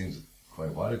 it actually seems quite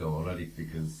a while ago already,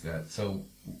 because so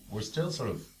we're still sort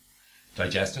of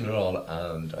digesting it all,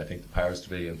 and I think the powers to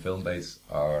be in Filmbase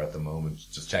are at the moment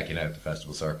just checking out the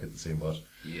festival circuit and seeing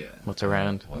what's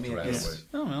around. Oh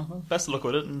well, best of luck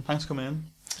with it, and thanks for coming in.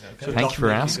 Okay. Thank you for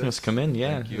asking us to come in.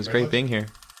 Yeah, it was great being here.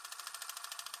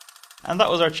 And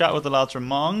that was our chat with the lads from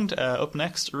Monged. Up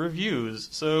next, reviews.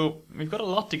 So we've got a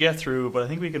lot to get through, but I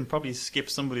think we can probably skip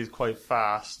some of these quite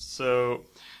fast. So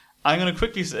I'm going to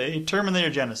quickly say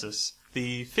Terminator Genisys,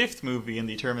 the 5th movie in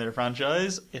the Terminator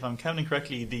franchise. If I'm counting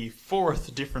correctly, the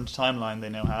 4th different timeline they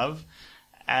now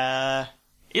have.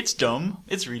 It's dumb.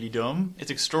 It's really dumb.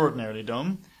 It's extraordinarily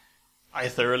dumb. I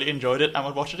thoroughly enjoyed it and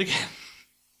would watch it again.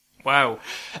 Wow.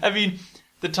 I mean,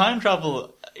 the time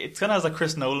travel, it kind of has a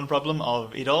Chris Nolan problem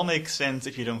of it all makes sense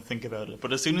if you don't think about it.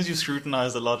 But as soon as you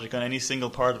scrutinize the logic on any single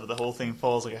part of it, the whole thing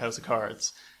falls like a house of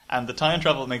cards. And the time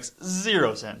travel makes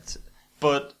 0 sense.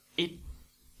 But it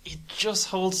just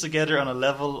holds together on a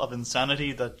level of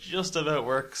insanity that just about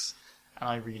works. And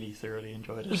I really thoroughly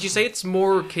enjoyed it. Would you say it's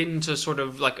more akin to sort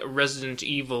of like a Resident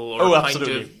Evil? Or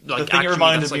absolutely. Kind of, like, the thing it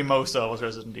reminded me most of was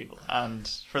Resident Evil. And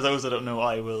for those that don't know,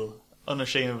 I will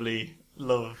unashamedly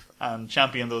love and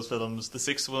champion those films. The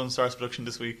 6th one starts production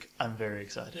this week. I'm very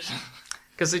excited.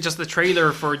 Because just the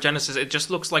trailer for Genisys, it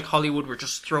just looks like Hollywood were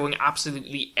just throwing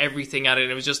absolutely everything at it.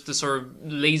 It was just the sort of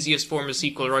laziest form of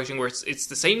sequel writing where it's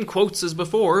the same quotes as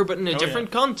before, but in a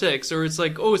different context. Or it's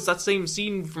like, it's that same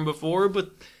scene from before,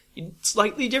 but it's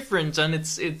slightly different. And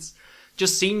it's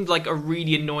just seemed like a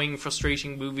really annoying,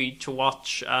 frustrating movie to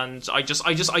watch. And I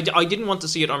didn't want to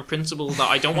see it on principle.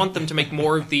 That I don't want them to make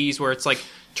more of these where it's like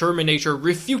Terminator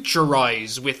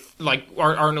Refuturize with like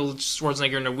Arnold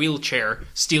Schwarzenegger in a wheelchair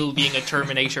still being a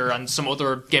Terminator and some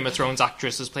other Game of Thrones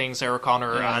actress is playing Sarah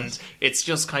Connor, and it's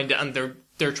just kind of, and they're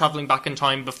they're traveling back in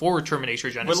time before Terminator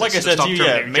Genesis. But like I to said stop to you,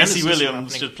 Terminator Macy Genesis from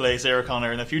Williams happening. should play Sarah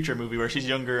Connor in a future movie where she's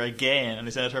younger again, and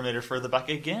they send a Terminator further back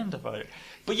again to fight her.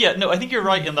 But yeah, no, I think you're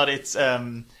right in that it's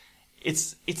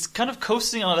kind of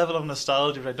coasting on a level of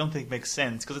nostalgia which I don't think makes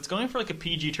sense, because it's going for like a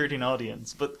PG-13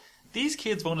 audience, but these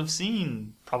kids won't have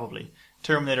seen, probably,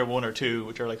 Terminator 1 or 2,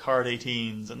 which are like hard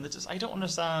 18s, and it's just, I don't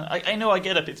understand. I know I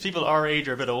get it, it's people our age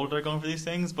or a bit older going for these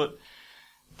things, but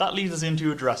that leads us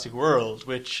into a Jurassic World,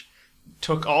 which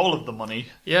took all of the money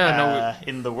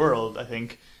in the world, I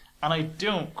think, and I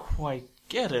don't quite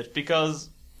get it, because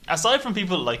aside from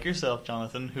people like yourself,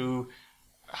 Jonathan, who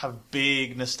have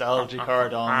big nostalgic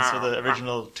hard-ons for the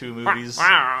original 2 movies,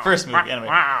 first movie anyway.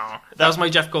 That was my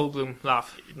Jeff Goldblum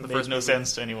laugh. It made no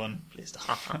sense to anyone. Please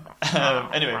stop.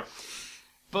 Anyway,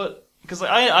 but because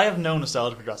I have no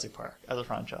nostalgia for Jurassic Park as a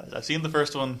franchise. I've seen the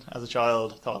first one as a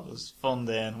child, thought it was fun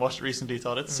then, watched it recently,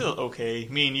 thought it's still okay.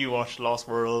 Me and you watched Lost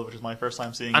World, which was my first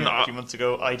time seeing it a few months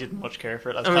ago. I didn't much care for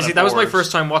it. That was my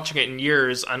first time watching it in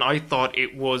years, and I thought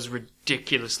it was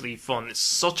ridiculously fun. It's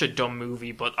such a dumb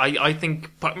movie, but I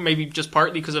think maybe just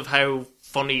partly because of how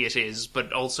funny it is,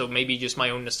 but also maybe just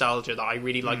my own nostalgia that I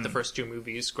really liked the first 2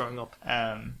 movies growing up.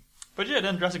 But yeah,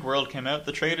 then Jurassic World came out.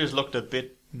 The trailers looked a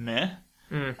bit meh.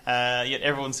 Yet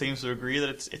everyone seems to agree that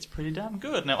it's pretty damn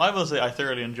good. Now, I will say I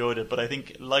thoroughly enjoyed it, but I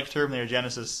think, like Terminator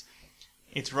Genesis,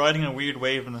 it's riding a weird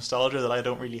wave of nostalgia that I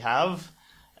don't really have,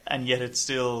 and yet it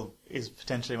still is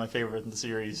potentially my favourite in the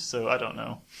series, so I don't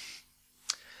know.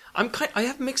 I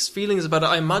have mixed feelings about it.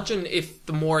 I imagine if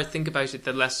the more I think about it,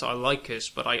 the less I like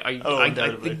it, but I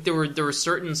think there were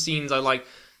certain scenes I like.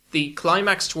 The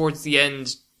climax towards the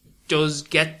end does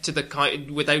get to the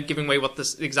without giving away what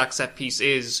the exact set piece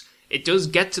is. It does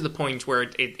get to the point where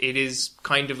it is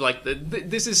kind of like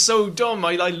this is so dumb.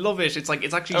 I love it. It's like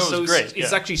it's actually great,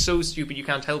 it's actually so stupid you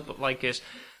can't help but like it.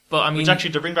 But I mean, which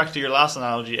actually, to bring back to your last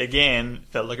analogy, again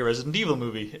felt like a Resident Evil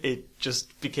movie. It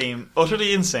just became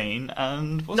utterly insane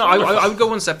and was I would go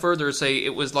one step further and say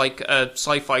it was like a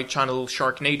Sci-Fi Channel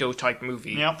Sharknado type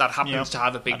movie that happens to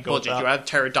have a big budget. You have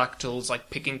pterodactyls like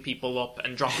picking people up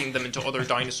and dropping them into other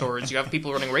dinosaurs. You have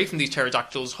people running away from these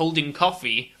pterodactyls holding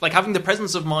coffee, like having the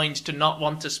presence of mind to not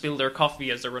want to spill their coffee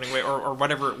as they're running away, or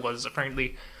whatever it was.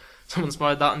 Apparently, someone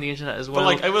spotted that on the internet as well. But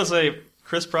like I will say,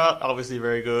 Chris Pratt, obviously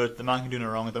very good. The man can do no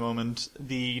wrong at the moment.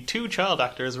 The 2 child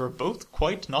actors were both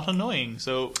quite not annoying.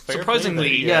 So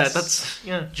surprisingly,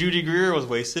 Judy Greer was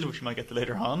wasted, which we might get to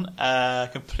later on.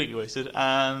 Completely wasted.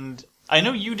 And I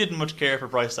know you didn't much care for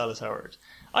Bryce Dallas Howard.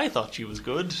 I thought she was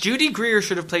good. Judy Greer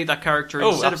should have played that character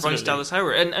instead of Bryce Dallas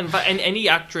Howard, and any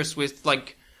actress with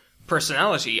like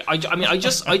personality. I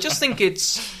just think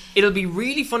it'll be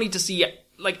really funny to see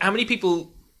like how many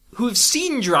people who have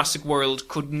seen Jurassic World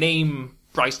could name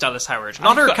Bryce Dallas Howard.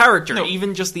 Not her character,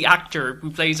 even just the actor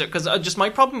who plays it. Because just my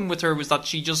problem with her was that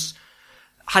she just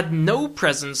had no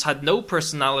presence, had no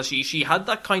personality. She had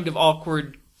that kind of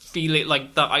awkward feeling,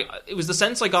 like that. It was the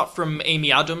sense I got from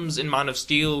Amy Adams in Man of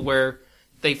Steel, where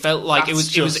they felt like it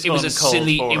was a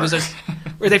silly.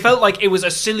 Where they felt like it was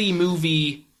a silly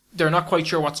movie. They're not quite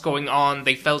sure what's going on.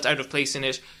 They felt out of place in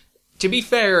it. To be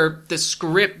fair, the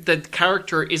script, the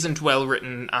character isn't well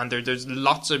written, and there's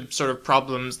lots of sort of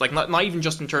problems, like not even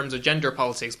just in terms of gender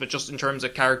politics, but just in terms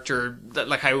of character,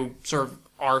 like how sort of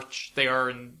arch they are,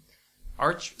 and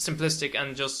arch simplistic,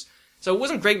 and just so it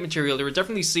wasn't great material. There were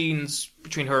definitely scenes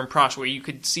between her and Pratt where you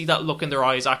could see that look in their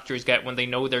eyes actors get when they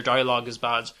know their dialogue is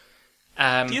bad.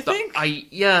 Do you think?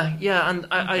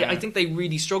 I think they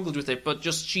really struggled with it, but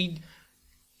just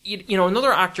you know,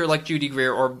 another actor like Judy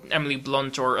Greer or Emily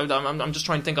Blunt, or I'm just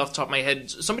trying to think off the top of my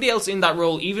head, somebody else in that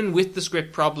role, even with the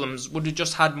script problems, would have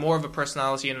just had more of a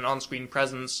personality and an on-screen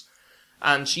presence,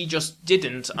 and she just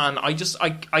didn't. And I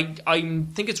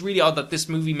think it's really odd that this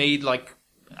movie made like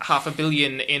 $500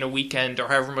 million in a weekend, or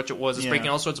however much it was. It's breaking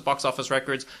all sorts of box office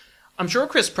records. I'm sure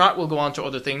Chris Pratt will go on to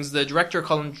other things. The director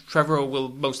Colin Trevorrow will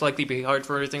most likely be hired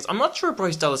for other things. I'm not sure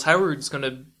Bryce Dallas Howard's going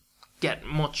to get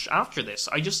much after this.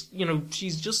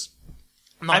 She's just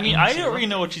not. I mean, I don't really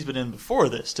know what she's been in before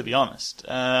this, to be honest.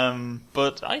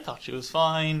 But I thought she was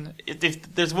fine.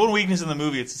 If there's one weakness in the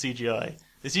movie, it's the CGI.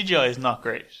 The CGI is not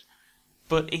great,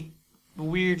 but it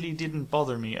weirdly didn't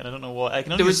bother me, and I don't know why. I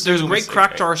can only there's a great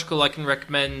Cracked article I can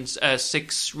recommend.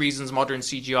 6 reasons modern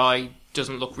CGI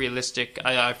doesn't look realistic.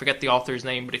 I forget the author's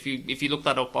name, but if you look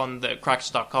that up on the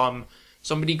Cracked.com,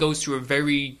 somebody goes through a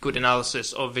very good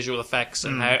analysis of visual effects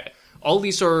and how all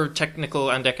these sort of technical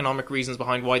and economic reasons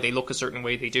behind why they look a certain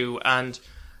way they do. And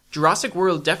Jurassic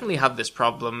World definitely have this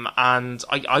problem, and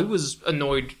I was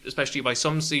annoyed, especially by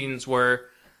some scenes where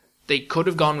they could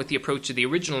have gone with the approach of the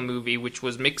original movie, which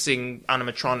was mixing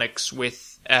animatronics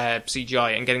with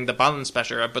CGI and getting the balance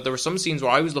better. But there were some scenes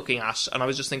where I was looking at and I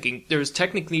was just thinking, there's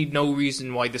technically no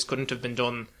reason why this couldn't have been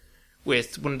done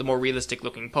with one of the more realistic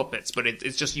looking puppets, but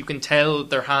it's just, you can tell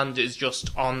their hand is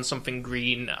just on something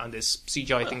green and this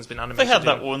CGI thing's been animated. They had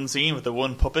that one scene with the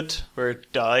one puppet where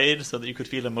it died so that you could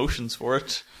feel emotions for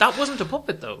it. That wasn't a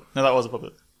puppet though. No, that was a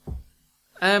puppet.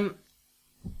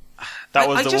 That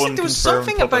was I the just one think there was confirmed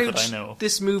something puppet about that I know.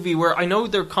 this movie where I know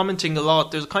they're commenting a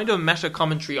lot. There's kind of a meta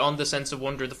commentary on the sense of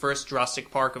wonder the first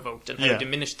Jurassic Park evoked and how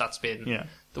diminished that's been. Yeah.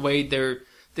 The way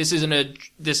this isn't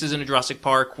a Jurassic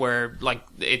Park where like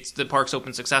the park's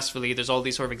open successfully. There's all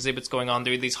these sort of exhibits going on.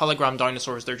 There are these hologram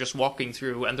dinosaurs they're just walking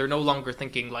through, and they're no longer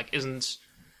thinking like, isn't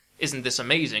this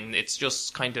amazing? It's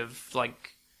just kind of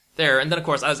like there. And then of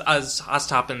course, as has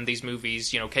to happen in these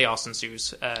movies, chaos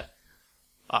ensues.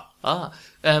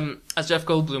 As Jeff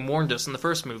Goldblum warned us in the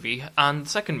first movie and the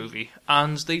second movie,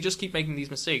 and they just keep making these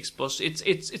mistakes. But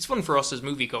it's fun for us as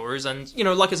moviegoers, and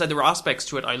like I said, there were aspects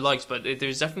to it I liked, but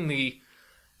there's definitely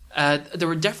there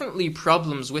were definitely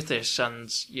problems with it,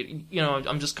 and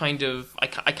I'm just kind of I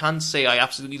can't say I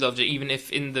absolutely loved it, even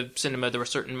if in the cinema there were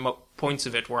certain points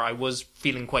of it where I was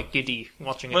feeling quite giddy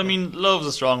watching it. Well, I mean, love's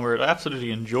a strong word. I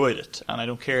absolutely enjoyed it, and I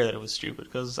don't care that it was stupid,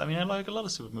 because I like a lot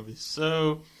of stupid movies.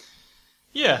 So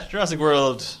yeah, Jurassic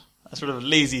World, a sort of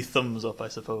lazy thumbs up, I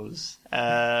suppose.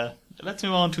 Let's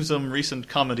move on to some recent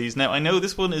comedies. Now, I know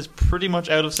this one is pretty much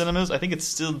out of cinemas. I think it's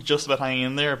still just about hanging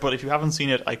in there, but if you haven't seen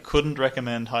it, I couldn't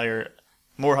recommend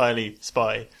more highly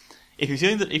Spy. If you've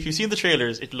seen the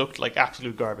trailers, it looked like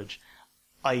absolute garbage.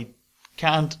 I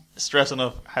can't stress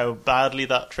enough how badly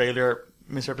that trailer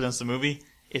misrepresents the movie.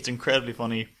 It's incredibly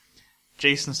funny.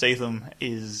 Jason Statham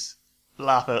is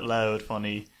laugh out loud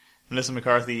funny. Melissa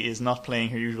McCarthy is not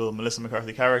playing her usual Melissa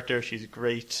McCarthy character. She's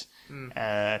great.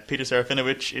 Peter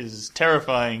Serafinowicz is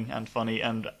terrifying and funny,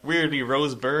 and weirdly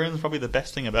Rose Byrne's probably the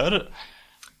best thing about it.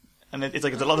 And there's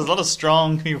a lot of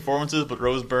strong comedic performances, but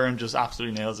Rose Byrne just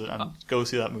absolutely nails it. And go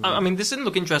see that movie. I mean, this didn't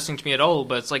look interesting to me at all,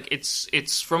 but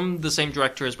it's from the same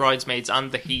director as Bridesmaids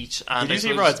and The Heat. And Did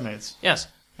you see Bridesmaids? Yes.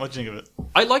 What did you think of it?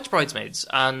 I liked Bridesmaids,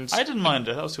 and I didn't mind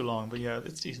it. That was too long, but yeah,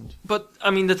 it's decent. But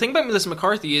I mean, the thing about Melissa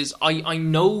McCarthy is, I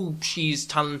know she's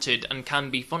talented and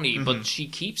can be funny, but she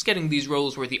keeps getting these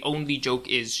roles where the only joke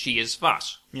is she is fat.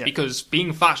 Yeah. Because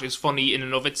being fat is funny in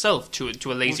and of itself to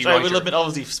a lazy writer. I will admit,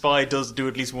 obviously, Spy does do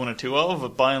at least one or two of,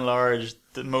 but by and large,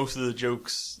 most of the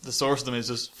jokes, the source of them is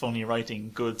just funny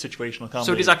writing, good situational comedy.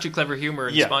 So it is actually clever humour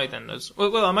in Spy then?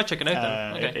 Well, I might check it out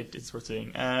then. Okay. It's worth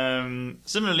seeing.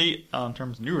 Similarly, in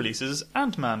terms of new releases,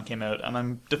 Ant-Man came out, and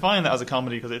I'm defining that as a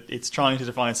comedy because it's trying to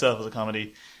define itself as a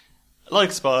comedy.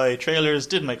 Like Spy, trailers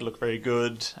did make it look very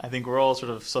good. I think we're all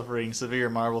sort of suffering severe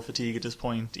Marvel fatigue at this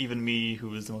point. Even me,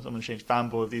 who is the most unashamed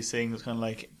fanboy of these things, was kind of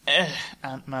like,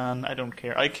 Ant-Man, I don't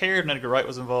care. I cared when Edgar Wright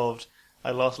was involved.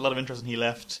 I lost a lot of interest when he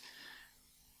left.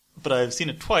 But I've seen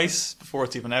it twice before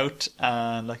it's even out,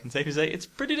 and I can safely say it's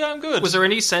pretty damn good. Was there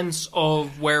any sense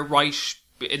of where Wright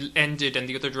ended and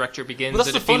the other director begins? Well,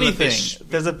 that's the funny thing.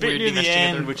 There's a bit near the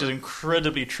end which is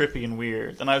incredibly trippy and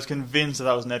weird, and I was convinced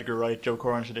that was an Edgar Wright, Joe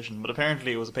Cornish edition, but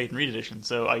apparently it was a Peyton Reed edition,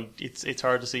 so it's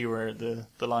hard to see where the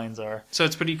lines are. So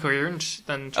it's pretty coherent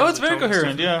then? Oh, it's very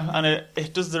coherent, yeah, and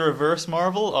it does the reverse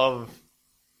Marvel of...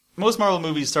 Most Marvel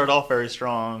movies start off very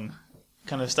strong,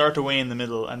 kind of start to wane in the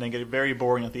middle, and then get very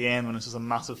boring at the end when it's just a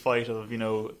massive fight of,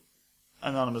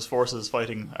 anonymous forces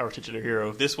fighting our titular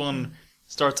hero. This one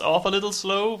starts off a little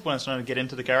slow when it's trying to get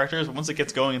into the characters, but once it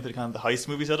gets going into the kind of the heist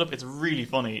movie setup, it's really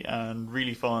funny and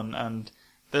really fun, and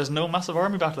there's no massive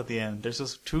army battle at the end. There's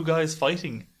just two guys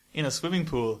fighting in a swimming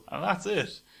pool, and that's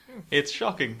it. It's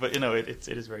shocking, but it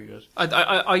is very good.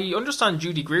 I understand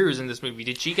Judy Greer is in this movie.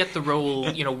 Did she get the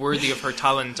role, worthy of her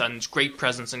talent and great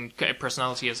presence and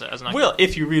personality as an actor? Well,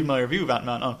 if you read my review of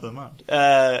Ant-Man on the Mind,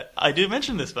 I do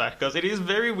mention this fact because it is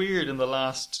very weird in the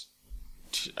last...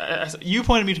 You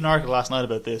pointed me to an article last night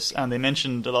about this, and they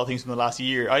mentioned a lot of things from the last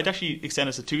year. I'd actually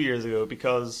extended it to 2 years ago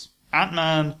because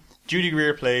Ant-Man, Judy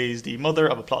Greer plays the mother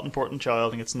of a plot-important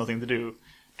child and gets nothing to do.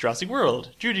 Jurassic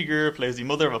World, Judy Greer plays the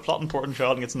mother of a plot-important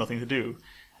child and gets nothing to do.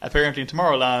 Apparently in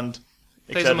Tomorrowland,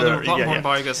 plays the mother of a plot-important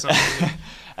boy, gets nothing to do.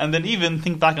 And then even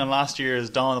think back on last year's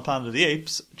Dawn of the Planet of the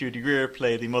Apes, Judy Greer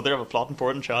played the mother of a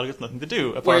plot-important child who gets nothing to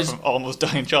do, apart from almost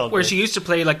dying childbirth. Where she used to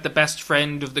play like the best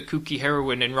friend of the kooky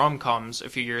heroine in rom-coms a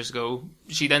few years ago.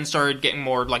 She then started getting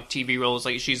more like TV roles,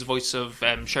 like she's the voice of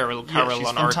Cheryl Carroll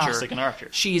on Archer. She's fantastic in Archer.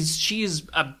 She's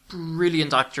a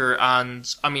brilliant actor,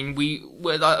 and I mean,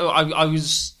 I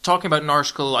was talking about an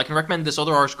article. I can recommend this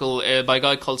other article by a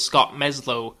guy called Scott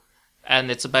Meslow,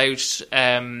 and it's about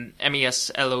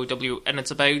MESLOW, and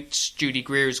it's about Judy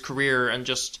Greer's career and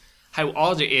just how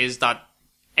odd it is that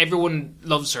everyone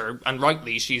loves her, and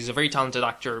rightly. She's a very talented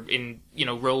actor in,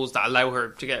 roles that allow her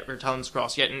to get her talents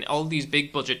across. Yet in all these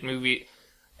big budget movies,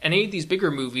 any of these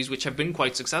bigger movies which have been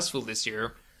quite successful this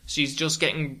year, she's just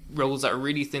getting roles that are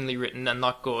really thinly written and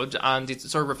not good. And it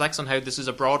sort of reflects on how this is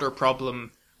a broader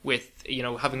problem with,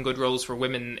 having good roles for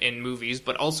women in movies,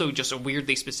 but also just a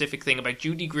weirdly specific thing about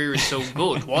Judy Greer is so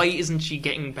good. Why isn't she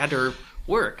getting better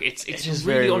work? It's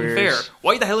really unfair. Weird.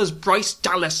 Why the hell is Bryce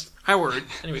Dallas Howard?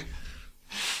 Anyway.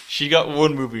 She got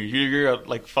one movie. You got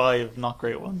like 5 not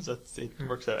great ones. It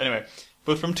works out. Anyway,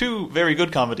 but from 2 very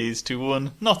good comedies to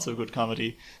 1 not so good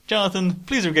comedy. Jonathan,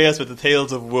 please regale us with the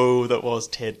tales of woe that was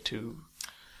Ted 2.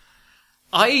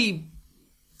 I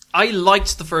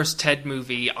liked the first Ted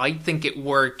movie. I think it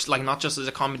worked, like, not just as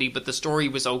a comedy, but the story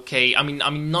was okay. I mean,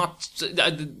 not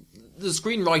the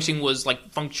screenwriting was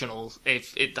like functional.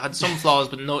 If it had some flaws,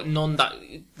 but none that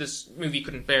this movie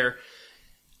couldn't bear.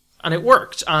 And it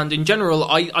worked. And in general,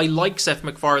 I like Seth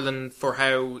MacFarlane for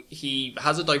how he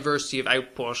has a diversity of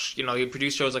output. He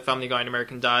produced shows like Family Guy and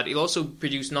American Dad. He'll also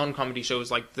produce non-comedy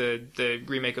shows like the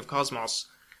remake of Cosmos.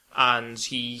 And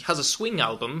he has a swing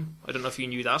album. I don't know if you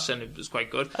knew that, and it was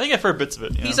quite good. I think I've heard bits of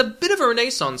it. He's a bit of a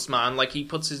renaissance man. Like, he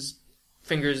puts his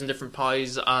fingers in different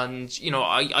pies, and,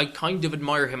 I kind of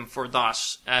admire him for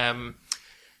that.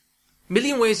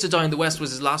 Million Ways to Die in the West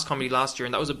was his last comedy last year,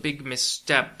 and that was a big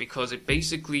misstep because it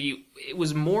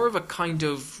was more of a kind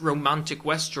of romantic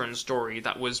Western story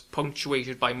that was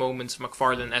punctuated by moments of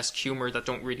MacFarlane-esque humour that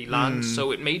don't really land.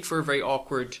 So it made for a very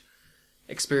awkward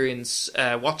experience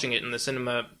watching it in the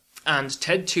cinema. And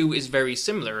Ted 2 is very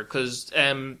similar because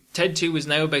Ted 2 is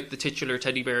now about the titular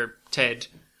teddy bear Ted.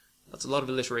 That's a lot of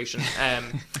alliteration.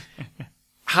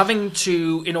 Having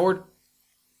to, in order,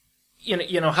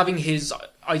 having his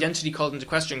identity called into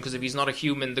question because if he's not a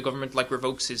human, the government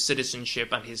revokes his citizenship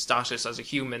and his status as a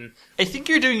human. I think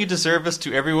you're doing a disservice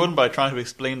to everyone by trying to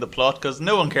explain the plot because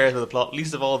no one cares about the plot,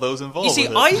 least of all those involved. You see,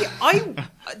 with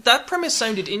it. That premise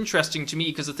sounded interesting to me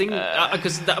because the thing,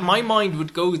 because my mind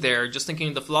would go there just thinking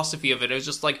of the philosophy of it. I was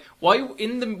just like, why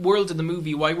in the world of the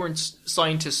movie, why weren't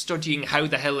scientists studying how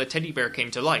the hell a teddy bear came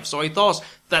to life? So I thought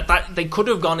that they could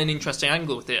have gone an interesting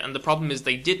angle with it, and the problem is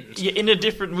they didn't. Yeah, in a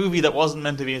different movie that wasn't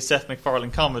meant to be a Seth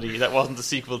MacFarlane comedy, that wasn't the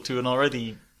sequel to an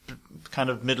already kind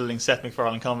of middling Seth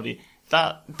MacFarlane comedy,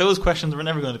 those questions were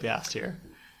never going to be asked here.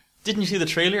 Didn't you see the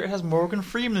trailer? It has Morgan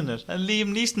Freeman in it, and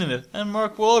Liam Neeson in it, and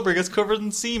Mark Wahlberg is covered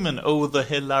in semen. Oh, the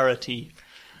hilarity.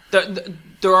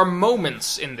 There are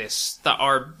moments in this that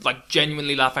are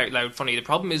genuinely laugh out loud funny. The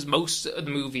problem is most of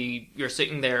the movie, you're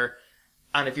sitting there,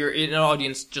 and if you're in an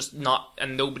audience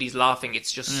and nobody's laughing,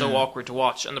 it's just so awkward to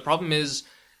watch. And the problem is,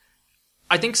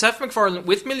 I think Seth MacFarlane,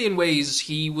 with Million Ways,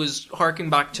 he was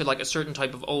harking back to a certain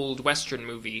type of old Western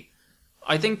movie.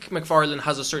 I think MacFarlane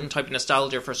has a certain type of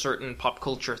nostalgia for certain pop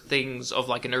culture things of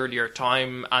an earlier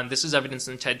time, and this is evidenced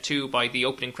in Ted 2 by the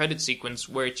opening credit sequence,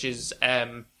 which is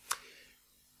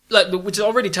which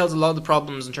already tells a lot of the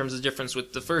problems in terms of the difference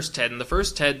with the first Ted. In the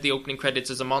first Ted, the opening credits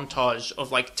is a montage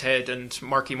of Ted and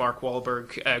Mark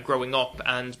Wahlberg growing up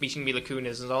and meeting Mila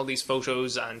Kunis and all these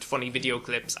photos and funny video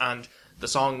clips, and the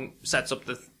song sets up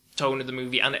the tone of the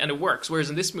movie, and it works. Whereas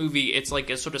in this movie, it's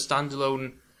a sort of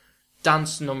standalone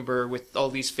dance number with all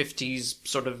these 50s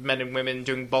sort of men and women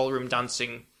doing ballroom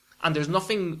dancing, and there's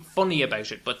nothing funny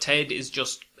about it, but Ted is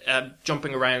just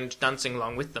jumping around dancing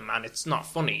along with them, and it's not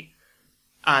funny.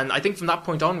 And I think from that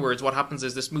point onwards, what happens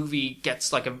is this movie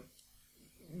gets a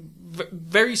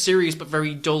very serious but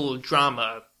very dull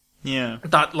drama. Yeah.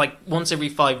 That once every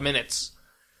 5 minutes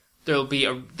there'll be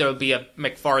a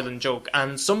MacFarlane joke,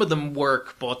 and some of them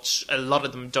work, but a lot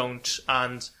of them don't.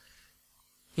 And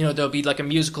there'll be a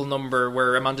musical number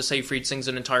where Amanda Seyfried sings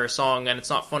an entire song, and it's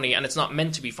not funny, and it's not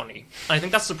meant to be funny. And I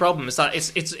think that's the problem. Is that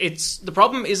it's the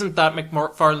problem isn't that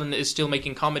MacFarlane is still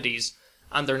making comedies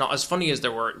and they're not as funny as they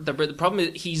were. The problem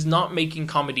is he's not making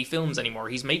comedy films anymore.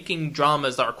 He's making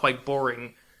dramas that are quite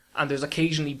boring, and there's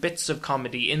occasionally bits of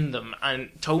comedy in them, and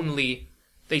tonally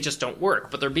they just don't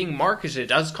work. But they're being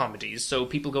marketed as comedies, so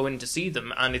people go in to see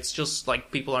them, and it's just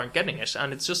people aren't getting it,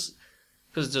 and it's just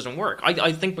because it doesn't work.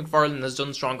 I think MacFarlane has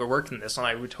done stronger work than this, and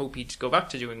I would hope he'd go back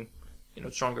to doing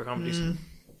stronger comedies.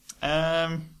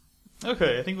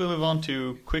 Okay, I think we'll move on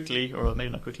to quickly, or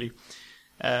maybe not quickly,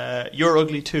 You're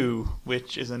Ugly Too,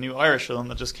 which is a new Irish film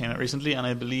that just came out recently, and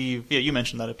I believe, you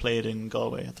mentioned that it played in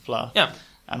Galway at the Fleadh. Yeah.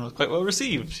 And was quite well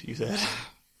received, you said.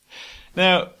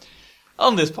 Now,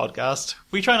 on this podcast,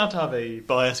 we try not to have a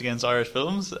bias against Irish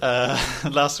films.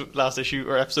 Last issue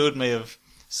or episode may have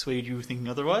swayed you thinking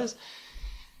otherwise.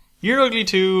 You're Ugly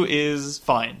 2 is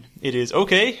fine. It is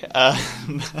okay.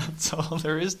 That's all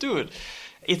there is to it.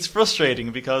 It's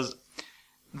frustrating because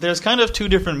there's kind of two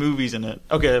different movies in it.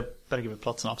 Okay, better give a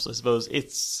plot synopsis, I suppose.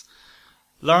 It's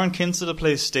Lauren Kinsella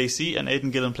plays Stacy and Aidan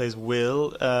Gillen plays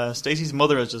Will. Stacy's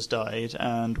mother has just died,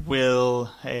 and Will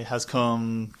has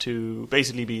come to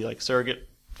basically be like surrogate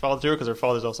father to her because her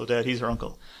father's also dead. He's her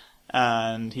uncle.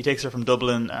 And he takes her from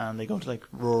Dublin, and they go to like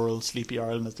rural, sleepy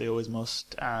Ireland as they always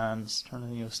must, and start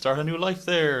a new life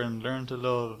there and learn to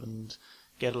love and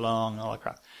get along and all that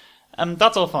crap. And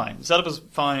that's all fine. The setup is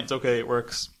fine. It's okay. It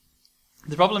works.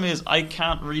 The problem is I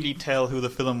can't really tell who the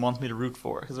film wants me to root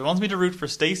for. Because if it wants me to root for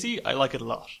Stacey, I like it a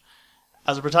lot.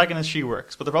 As a protagonist, she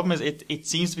works. But the problem is it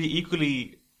seems to be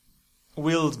equally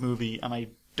Will's movie, and I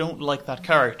don't like that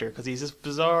character because he's this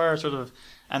bizarre sort of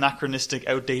anachronistic,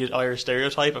 outdated Irish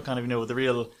stereotype of kind of, the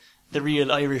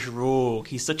real Irish rogue.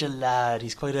 He's such a lad.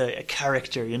 He's quite a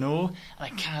character, And I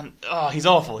can't. Oh, he's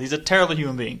awful. He's a terrible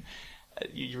human being.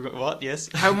 What? Yes.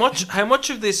 How much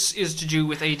of this is to do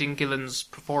with Aidan Gillen's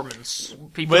performance?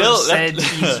 People have said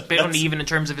he's a bit uneven in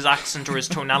terms of his accent or his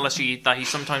tonality. That he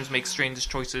sometimes makes strange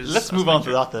choices. Let's move on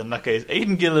to that then. In that case,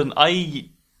 Aidan Gillen,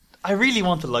 I really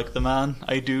want to like the man.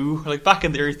 I do. Like back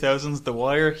in the early 2000s, The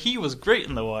Wire. He was great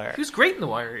in The Wire. He was great in The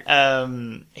Wire.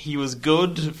 He was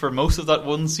good for most of that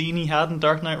one scene he had in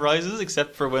Dark Knight Rises,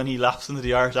 except for when he lapsed into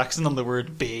the Irish accent on the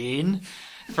word Bane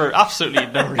for absolutely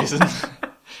no reason.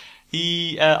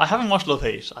 I haven't watched Love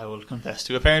Hate, I will confess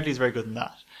to. Apparently he's very good in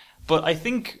that. But I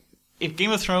think if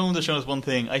Game of Thrones has shown us one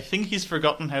thing, I think he's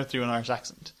forgotten how to do an Irish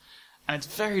accent. And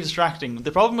it's very distracting.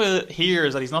 The problem with it here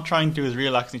is that he's not trying to do his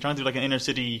real accent. He's trying to do like an inner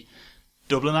city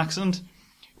Dublin accent,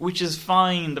 which is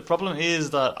fine. The problem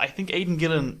is that I think Aidan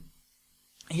Gillen,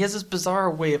 he has this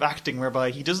bizarre way of acting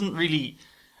whereby he doesn't really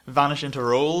vanish into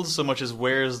roles so much as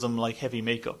wears them like heavy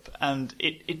makeup. And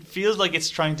it feels like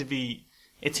it's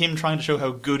him trying to show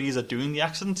how good he is at doing the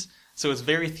accent. So it's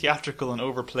very theatrical and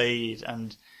overplayed,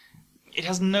 and it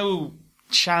has no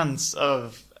chance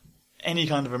of any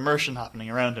kind of immersion happening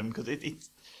around him because it's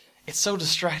so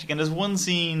distracting. And there's one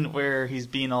scene where he's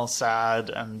being all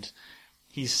sad and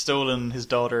he's stolen his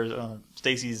daughter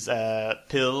Stacey's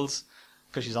pills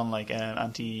because she's on like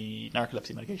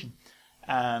anti-narcolepsy medication,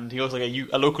 and he goes to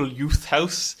like a local youth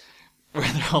house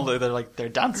where they're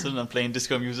dancing and playing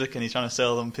disco music, and he's trying to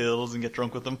sell them pills and get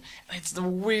drunk with them. And it's the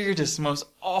weirdest, most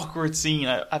awkward scene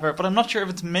I've ever. But I'm not sure if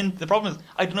it's meant. The problem is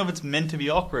I don't know if it's meant to be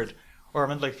awkward or I'm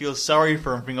meant to feel sorry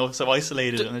for him being so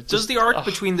isolated. And does the arc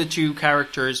between the two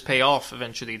characters pay off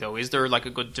eventually, though? Is there like a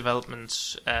good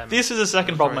development? This is the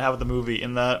second problem I have with the movie,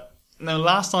 in that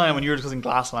last time when you were discussing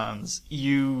Glasslands,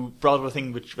 you brought up a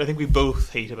thing which I think we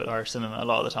both hate about Irish cinema a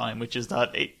lot of the time, which is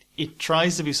that it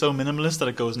tries to be so minimalist that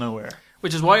it goes nowhere.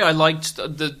 Which is why I liked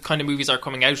the kind of movies that are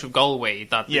coming out of Galway,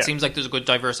 that it seems like there's a good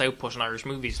diverse output in Irish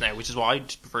movies now, which is what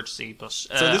I'd prefer to see. But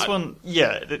so this one,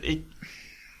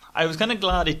 I was kind of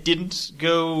glad it didn't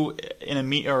go in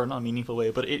a not meaningful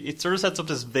way, but it sort of sets up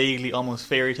this vaguely almost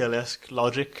fairy tale-esque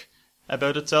logic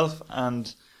about itself,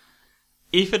 and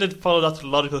if it had followed that to the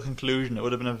logical conclusion, it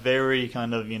would have been a very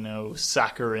kind of,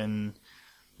 saccharine,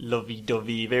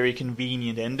 lovey-dovey, very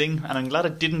convenient ending, and I'm glad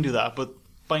it didn't do that. But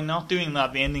by not doing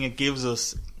that, the ending it gives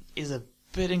us is a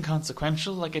bit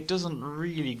inconsequential. Like, it doesn't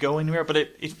really go anywhere, but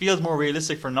it feels more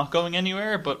realistic for not going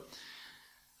anywhere. But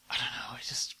I don't know,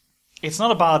 it's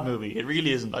not a bad movie. It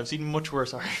really isn't. I've seen much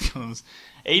worse Irish films.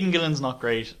 Aidan Gillen's not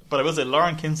great, but I will say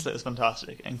Lauren Kinsella is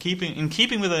fantastic. And in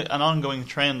keeping with an ongoing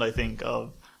trend, I think,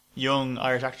 of young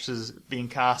Irish actresses being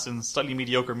cast in slightly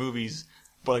mediocre movies,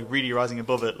 but like really rising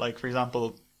above it. Like, for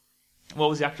example, what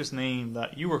was the actress name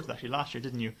that you worked with actually last year,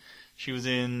 didn't you? She was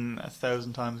in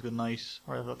 1,000 Times Good Night,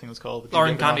 or whatever that thing was called.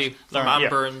 Lauren Candy from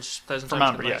Amber and 1,000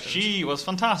 Times Good Night. She was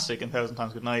fantastic in 1,000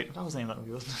 Times Good Night. That was the name of that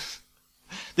movie, wasn't it?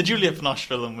 The Juliette Binoche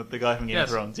film with the guy from Game of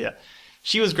Thrones, yeah.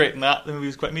 She was great in that. The movie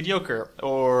was quite mediocre.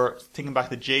 Or, thinking back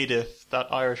to Jadif,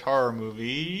 that Irish horror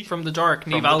movie. From the Dark,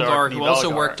 Niamh Algar, who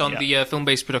also worked on the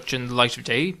film-based production The Light of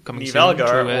Day. Niamh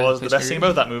Algar was the best thing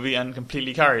about that movie and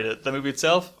completely carried it. The movie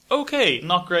itself, okay,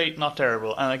 not great, not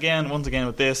terrible. And once again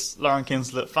with this, Lauren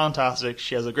Kinsella, fantastic.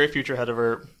 She has a great future ahead of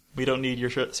her. We don't need your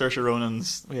Saoirse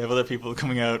Ronans. We have other people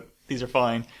coming out. These are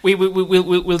fine.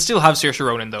 We'll still have Saoirse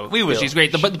Ronan, though. We will. She's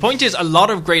great. But the point is, a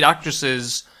lot of great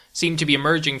actresses seem to be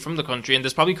emerging from the country, and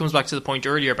this probably comes back to the point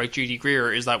earlier about Judy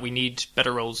Greer, is that we need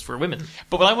better roles for women.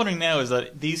 But what I'm wondering now is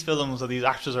that these films that these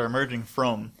actors are emerging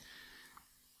from,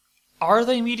 are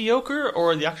they mediocre,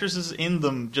 or are the actresses in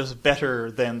them just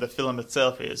better than the film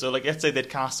itself is? So, like, let's say they'd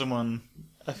cast a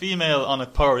female on a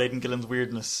par with Aidan Gillen's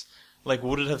weirdness. Like,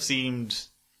 would it have seemed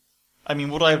I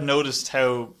mean, would I have noticed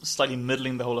how slightly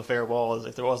middling the whole affair was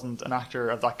if there wasn't an actor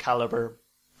of that caliber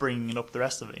bringing up the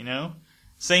rest of it, you know?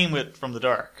 Same with From the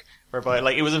Dark, whereby,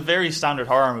 like, it was a very standard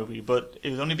horror movie, but it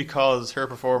was only because her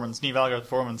performance, Niamh Algar's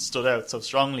performance, stood out so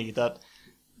strongly that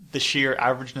the sheer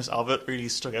averageness of it really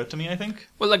stuck out to me, I think.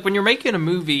 Well, like, when you're making a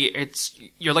movie,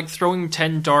 you're like throwing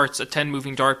 10 darts at 10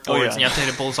 moving dartboards, and you have to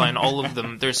hit a bullseye on all of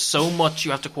them. There's so much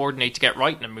you have to coordinate to get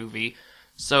right in a movie.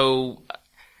 So,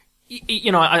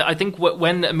 you know, I think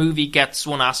when a movie gets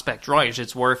one aspect right,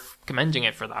 it's worth commending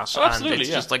it for that. Oh, absolutely, and it's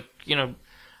yeah. just like, you know,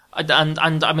 and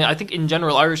I mean, I think in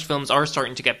general Irish films are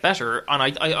starting to get better, and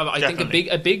I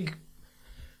think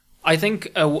I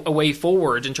think a way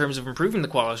forward in terms of improving the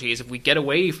quality is if we get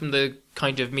away from the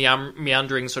kind of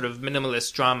meandering sort of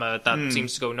minimalist drama that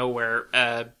seems to go nowhere,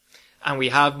 and we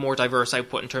have more diverse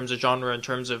output in terms of genre, in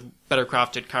terms of better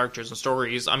crafted characters and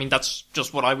stories. I mean, that's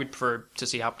just what I would prefer to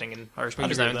see happening in Irish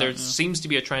movies now. There seems to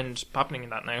be a trend happening in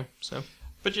that now. So,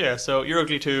 but yeah, so You're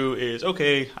Ugly 2 is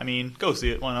okay. I mean, go see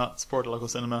it. Why not? Support the local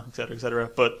cinema, etc., etc.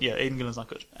 But yeah, Aidan Gillen's not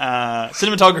good.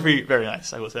 Cinematography, very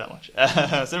nice. I will say that much.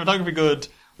 Cinematography, good.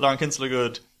 Lauren Kinsella,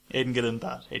 good. Aidan Gillen,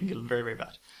 bad. Aidan Gillen, very, very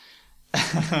bad.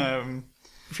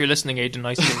 If you're listening, Aidan,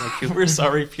 I still like you. We're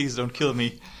sorry. Please don't kill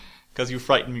me, because you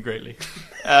frightened me greatly.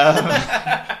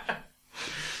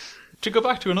 To go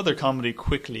back to another comedy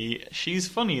quickly, She's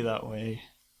Funny That Way.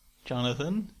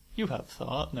 Jonathan, you have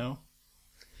thought, no?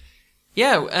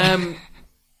 Yeah,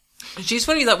 She's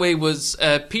Funny That Way was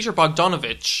Peter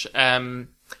Bogdanovich,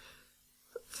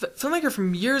 filmmaker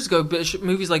from years ago, but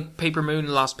movies like Paper Moon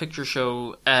and Last Picture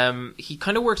Show. He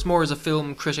kind of works more as a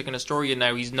film critic and historian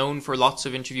now. He's known for lots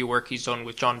of interview work he's done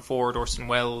with John Ford, Orson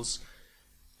Welles,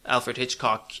 Alfred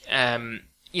Hitchcock.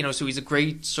 You know, so he's a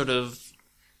great sort of...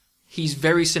 He's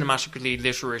very cinematically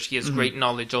literate. He has great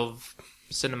knowledge of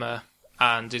cinema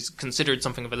and is considered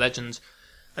something of a legend.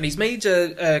 And he's made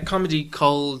a comedy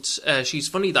called She's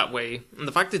Funny That Way. And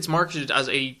the fact that it's marketed as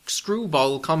a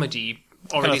screwball comedy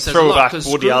already kind of says a lot. throwback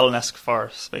Woody Allen-esque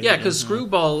farce, basically. Yeah, because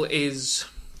screwball is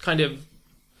kind of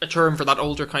a term for that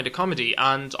older kind of comedy,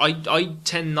 and I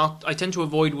tend to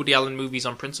avoid Woody Allen movies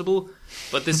on principle,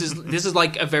 but this is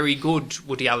like a very good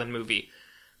Woody Allen movie.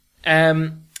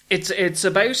 It's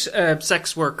about a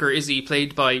sex worker, Izzy,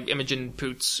 played by Imogen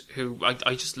Poots, who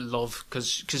I just love because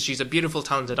she's a beautiful,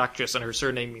 talented actress, and her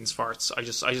surname means farts. I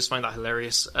just find that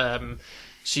hilarious.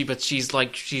 She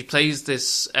plays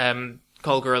this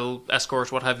call girl,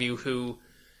 escort, what have you, who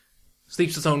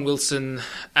sleeps with Owen Wilson,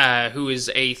 who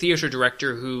is a theatre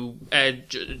director who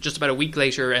just about a week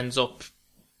later ends up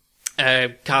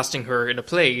casting her in a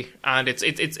play, and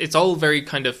it's all very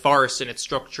kind of farce in its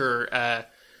structure.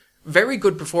 Very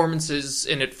good performances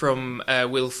in it from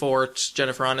Will Forte,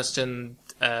 Jennifer Aniston,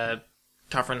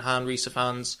 Catherine Hahn, Rhys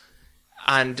Ifans,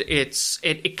 and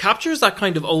it captures that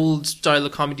kind of old style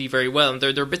of comedy very well. And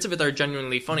there are bits of it that are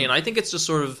genuinely funny, and I think it's just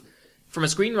sort of, from a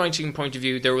screenwriting point of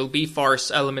view, there will be farce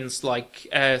elements like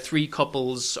three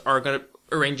couples are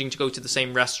arranging to go to the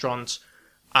same restaurant,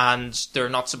 and they're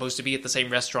not supposed to be at the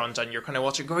same restaurant, and you're kind of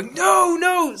watching going,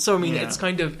 no. So I mean, it's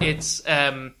kind of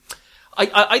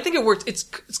I think it works. It's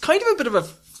kind of a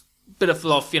bit of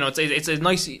fluff, you know. It's a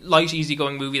nice, light,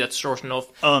 easygoing movie that's short enough.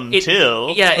 Until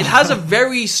it has a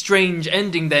very strange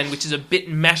ending then, which is a bit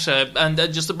meta, and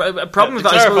just a problem with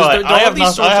that.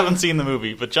 I haven't seen the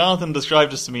movie, but Jonathan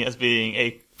described this to me as being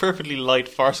a perfectly light,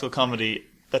 farcical comedy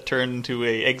that turned into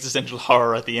a existential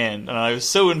horror at the end, and I was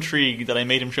so intrigued that I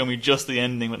made him show me just the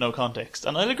ending with no context,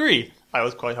 and I'll agree, I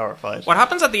was quite horrified. What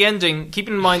happens at the ending, keep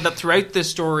in mind that throughout this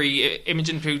story,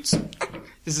 Imogen Poots,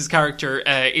 this is character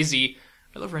Izzy,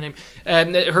 I love her name,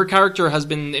 her character has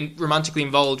been romantically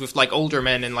involved with like older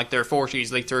men in like their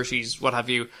 40s, late 30s, what have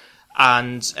you,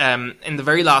 and in the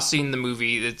very last scene in the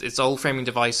movie, it's all framing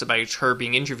device about her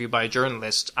being interviewed by a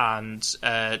journalist, and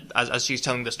as she's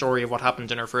telling the story of what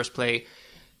happened in her first play.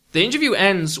 The interview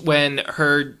ends when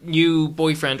her new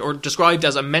boyfriend, or described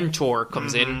as a mentor,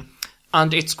 comes in,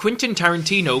 and it's Quentin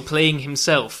Tarantino playing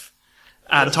himself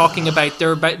and talking about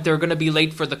they're going to be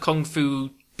late for the Kung Fu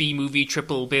B-movie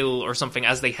triple bill or something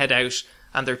as they head out,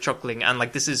 and they're chuckling, and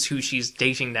like this is who she's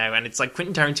dating now, and it's like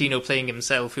Quentin Tarantino playing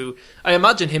himself, who I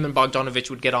imagine him and Bogdanovich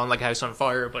would get on like a house on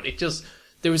fire, but it just...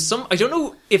 There was some... I don't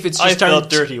know if it's just... I felt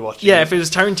dirty watching it. If it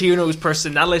was Tarantino's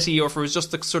personality, or if it was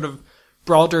just the sort of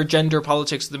broader gender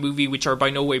politics of the movie, which are by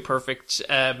no way perfect.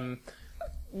 It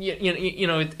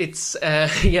was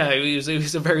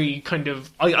a very kind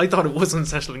of... I thought it was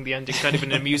unsettling, the ending, kind of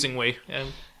in an amusing way.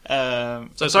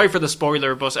 So sorry for the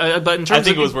spoiler, but in terms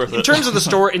it was worth it. In terms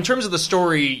of the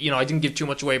story, you know, I didn't give too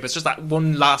much away, but it's just that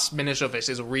one last minute of it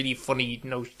is a really funny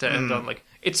note to end on. Like,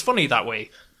 it's funny that way.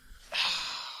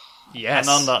 Yes. And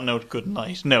on that note, good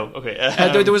night. No, okay.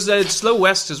 There was Slow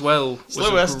West as well.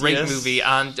 Slow was West, a great yes. movie,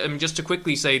 and just to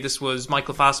quickly say, this was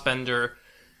Michael Fassbender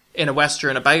in a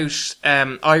western about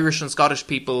Irish and Scottish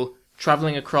people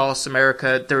traveling across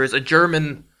America. There is a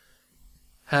German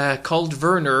called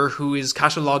Werner who is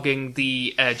cataloguing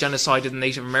the genocide of the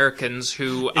Native Americans.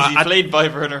 Who is he played by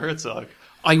Werner Herzog?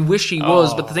 I wish he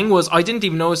was, but the thing was, I didn't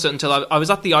even notice it until I was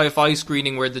at the IFI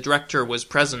screening where the director was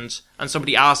present, and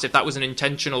somebody asked if that was an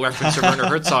intentional reference to Werner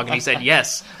Herzog, and he said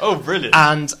yes. Oh, brilliant!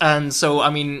 And so, I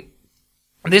mean,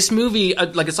 this movie,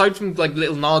 like aside from like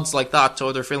little nods like that to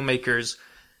other filmmakers,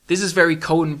 this is very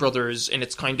Coen Brothers in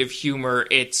its kind of humor.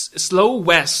 It's Slow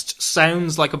West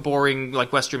sounds like a boring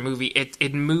like Western movie.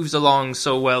 It moves along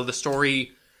so well. The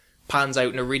story pans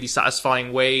out in a really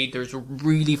satisfying way. There's a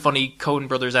really funny Coen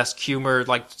Brothers-esque humor,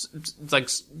 like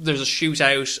there's a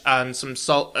shootout and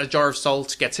a jar of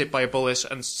salt gets hit by a bullet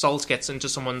and salt gets into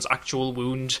someone's actual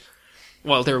wound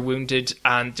while they're wounded,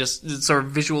 and just sort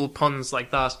of visual puns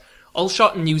like that. All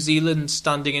shot in New Zealand,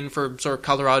 standing in for sort of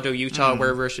Colorado, Utah,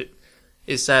 wherever it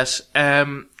is set.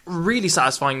 Really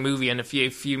satisfying movie, and if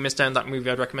you missed out on that movie,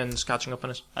 I'd recommend catching up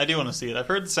on it. I do want to see it. I've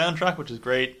heard the soundtrack, which is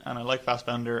great, and I like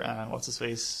Fassbender and what's his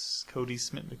face, Cody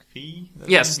Smith McPhee.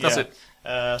 Yes, that's it.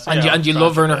 And you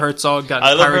love Werner Herzog and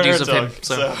I love parodies Werner of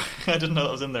Herzog, him. So I didn't know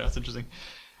that was in there. That's interesting.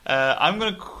 I'm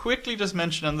going to quickly just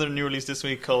mention another new release this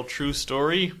week called True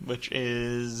Story, which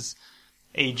is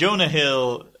a Jonah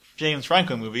Hill, James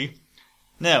Franco movie.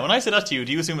 Now, when I say that to you,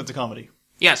 do you assume it's a comedy?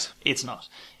 yes, It's not.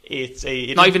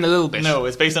 not even a little bit. No,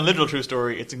 it's based on a literal true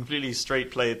story. It's a completely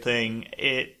straight played thing.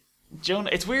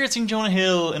 It's weird seeing Jonah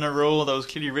Hill in a role that was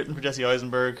clearly written for Jesse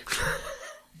Eisenberg.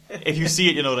 If you see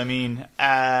it, you know what I mean.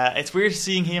 It's weird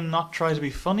seeing him not try to be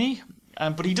funny,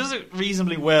 but he does it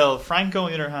reasonably well. Franco,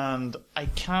 on the other hand, I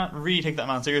can't really take that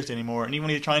man seriously anymore. And even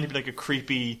when he's trying to be like a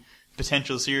creepy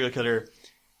potential serial killer,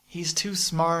 he's too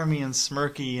smarmy and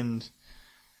smirky. And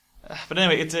but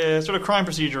anyway, it's a sort of crime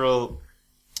procedural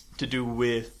to do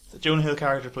with Jonah Hill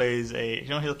plays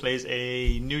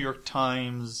a New York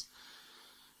Times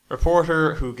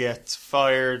reporter who gets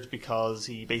fired because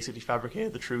he basically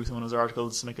fabricated the truth in one of his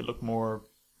articles to make it look more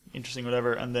interesting,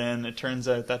 whatever. And then it turns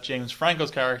out that James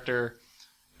Franco's character,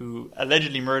 who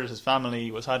allegedly murdered his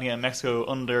family, was hiding out in Mexico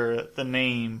under the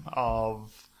name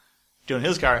of Jonah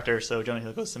Hill's character. So Jonah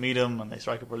Hill goes to meet him, and they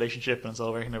strike up a relationship, and it's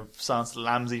all very kind of Silence of the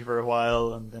Lambsy for a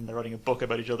while, and then they're writing a book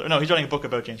about each other. No, he's writing a book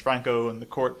about James Franco, and the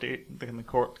court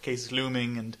case is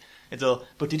looming, and it's all,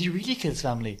 but did he really kill his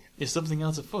family? Is something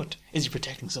else afoot? Is he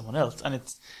protecting someone else? And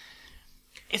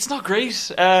it's not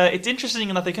great. It's interesting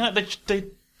in that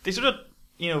they sort of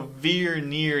veer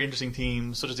near interesting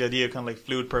themes, such as the idea of kind of like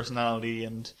fluid personality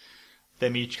and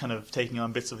them each kind of taking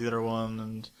on bits of the other one,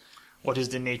 and what is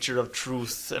the nature of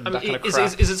truth and that kind of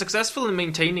crap. Is it successful in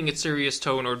maintaining its serious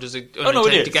tone, or does it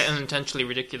it to get unintentionally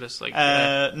ridiculous?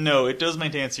 No, it does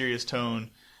maintain a serious tone.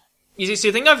 You see,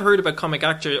 the thing I've heard about comic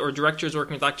actors or directors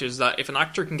working with actors is that if an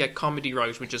actor can get comedy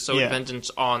right, which is so dependent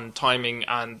on timing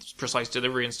and precise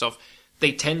delivery and stuff,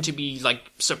 they tend to be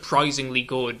like surprisingly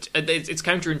good. It's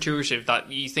counterintuitive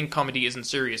that you think comedy isn't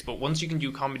serious, but once you can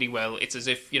do comedy well, it's as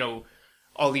if,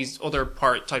 all these other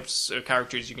types of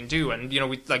characters you can do. And,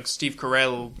 with like Steve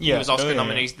Carell, who was Oscar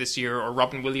nominated this year, or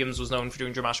Robin Williams was known for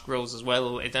doing dramatic roles as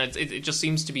well. It just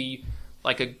seems to be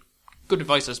like a good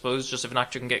advice, I suppose. Just if an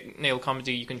actor can nail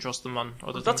comedy, you can trust them on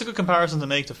other things. That's a good comparison to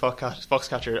make to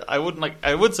Foxcatcher. I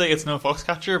would say it's no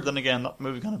Foxcatcher, but then again, that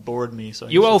movie kind of bored me. So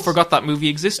you all forgot that movie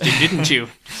existed, didn't you?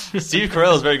 Steve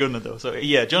Carell is very good in it, though. So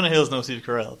yeah, Jonah Hill's no Steve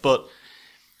Carell, but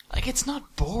like it's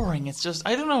not boring. It's just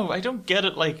I don't know. I don't get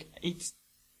it. Like it's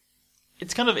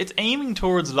aiming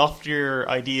towards loftier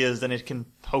ideas than it can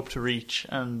hope to reach,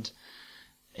 and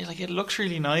it looks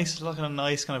really nice. It's looking at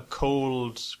nice kind of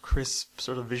cold, crisp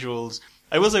sort of visuals.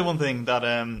 I will say one thing, that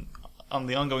on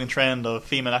the ongoing trend of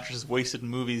female actresses wasted in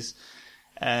movies,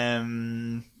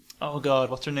 oh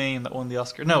god, what's her name that won the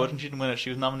Oscar? No, she didn't win it.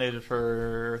 She was nominated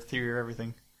for Theory of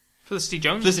Everything. Felicity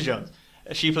Jones? Felicity Jones.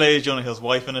 She plays Jonah Hill's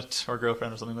wife in it, or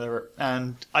girlfriend or something, whatever.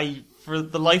 And I, for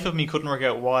the life of me, couldn't work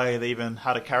out why they even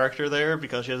had a character there,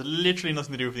 because she has literally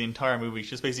nothing to do with the entire movie.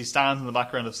 She just basically stands in the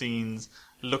background of scenes,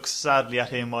 looks sadly at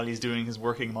him while he's doing his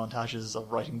working montages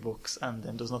of writing books, and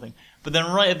then does nothing. But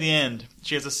then right at the end,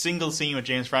 she has a single scene with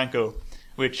James Franco,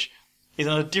 which is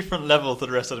on a different level to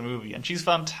the rest of the movie, and she's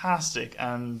fantastic,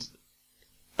 and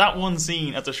that one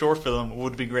scene as a short film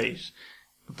would be great.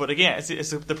 But again, it's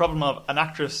the problem of an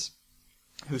actress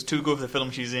who's too good for the film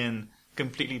she's in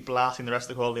completely blasting the rest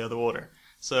of the quality out of the water.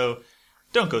 So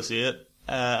don't go see it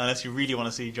unless you really want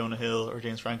to see Jonah Hill or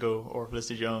James Franco or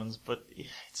Felicity Jones, but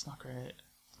it's not great.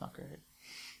 It's not great.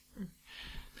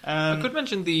 I could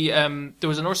mention there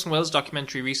was an Orson Welles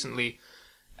documentary recently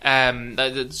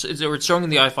that they were showing in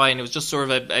the IFI, and it was just sort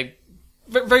of a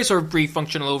very sort of brief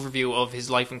functional overview of his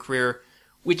life and career,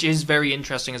 which is very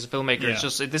interesting as a filmmaker. It's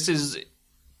just this is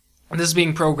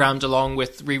being programmed along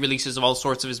with re-releases of all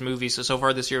sorts of his movies. So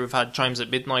far this year we've had Chimes at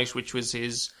Midnight, which was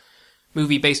his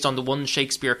movie based on the one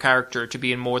Shakespeare character to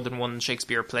be in more than one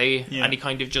Shakespeare play, and he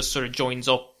kind of just sort of joins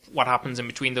up what happens in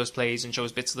between those plays and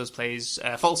shows bits of those plays.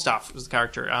 Falstaff was the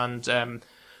character, and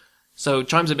so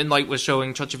Chimes at Midnight was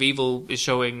showing, Touch of Evil is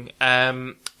showing,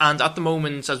 and at the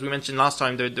moment, as we mentioned last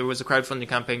time, there was a crowdfunding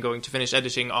campaign going to finish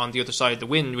editing on The Other Side of the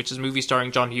Wind, which is a movie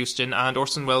starring John Huston and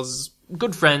Orson Welles'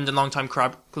 good friend and longtime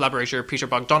collaborator Peter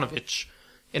Bogdanovich,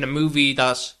 in a movie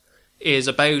that is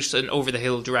about an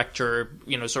over-the-hill director,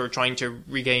 sort of trying to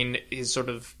regain his sort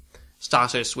of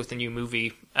status with a new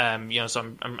movie.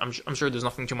 So I'm sure there's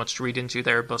nothing too much to read into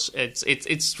there, but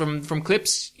it's from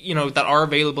clips, that are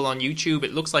available on YouTube.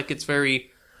 It looks like it's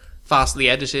very fastly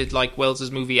edited, like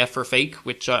Wells's movie F for Fake,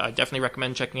 which I definitely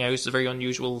recommend checking out. It's a very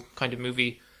unusual kind of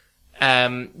movie.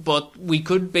 But we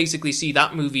could basically see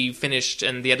that movie finished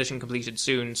and the editing completed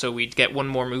soon, so we'd get one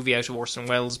more movie out of Orson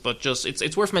Welles. But just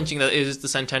it's worth mentioning that it is the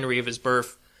centenary of his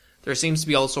birth. There seems to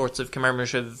be all sorts of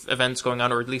commemorative events going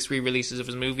on, or at least re-releases of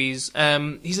his movies.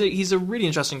 He's a really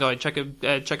interesting guy. Check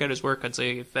out his work. I'd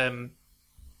say if you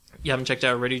haven't checked it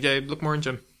out already, look more into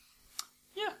him.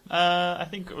 Yeah, I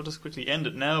think we'll just quickly end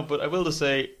it now. But I will just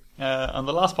say, on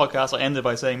the last podcast, I ended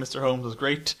by saying Mr. Holmes was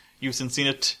great. You've since seen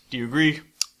it. Do you agree?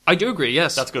 I do agree.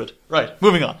 Yes, that's good. Right,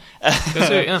 moving on. That's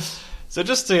it. Yeah. So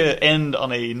just to end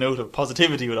on a note of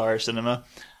positivity with Irish cinema,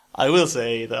 I will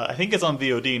say that I think it's on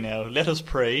VOD now. Let Us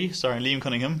Pray, starring Liam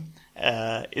Cunningham,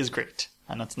 is great.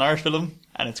 And it's an Irish film,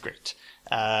 and it's great.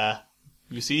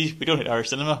 You see, we don't hate Irish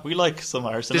cinema. We like some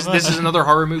Irish cinema. This is another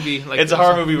horror movie. It's a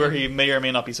horror movie where he may or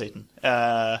may not be Satan.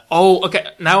 Okay.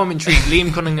 Now I'm intrigued.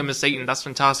 Liam Cunningham is Satan. That's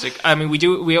fantastic. I mean, we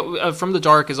From the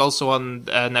Dark is also on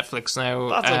Netflix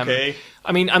now. That's okay.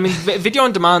 I mean, video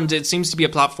on demand. It seems to be a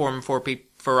platform for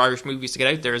Irish movies to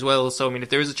get out there as well. So I mean, if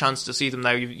there is a chance to see them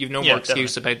now, you've no more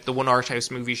excuse about the one art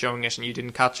house movie showing it and you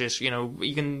didn't catch it. You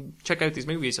can check out these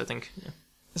movies, I think. Yeah.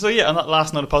 So yeah, on that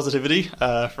last note of positivity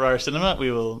for Irish cinema,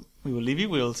 we will leave you.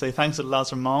 We will say thanks to the lads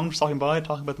from Mong for stopping by,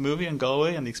 talking about the movie and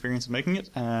Galway and the experience of making it.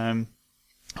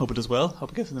 Hope it does well.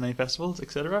 Hope it gets into many festivals,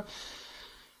 etc.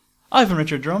 I've been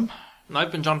Richard Drum. And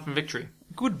I've been Jonathan Victory.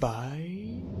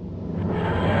 Goodbye.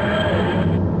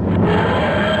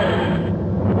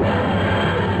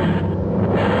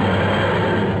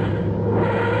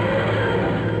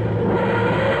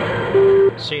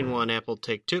 Scene 1, Apple,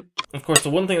 take 2. Of course, the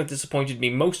one thing that disappointed me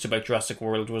most about Jurassic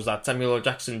World was that Samuel L.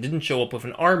 Jackson didn't show up with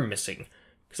an arm missing.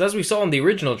 Because as we saw in the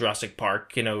original Jurassic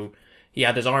Park, he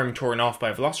had his arm torn off by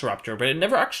a velociraptor, but it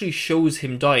never actually shows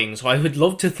him dying, so I would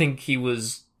love to think he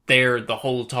was there the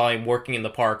whole time, working in the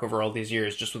park over all these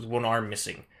years, just with one arm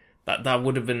missing. That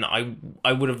would have been...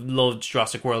 I would have loved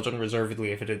Jurassic World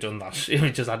unreservedly if it had done that. If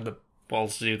it just had the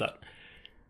balls to do that.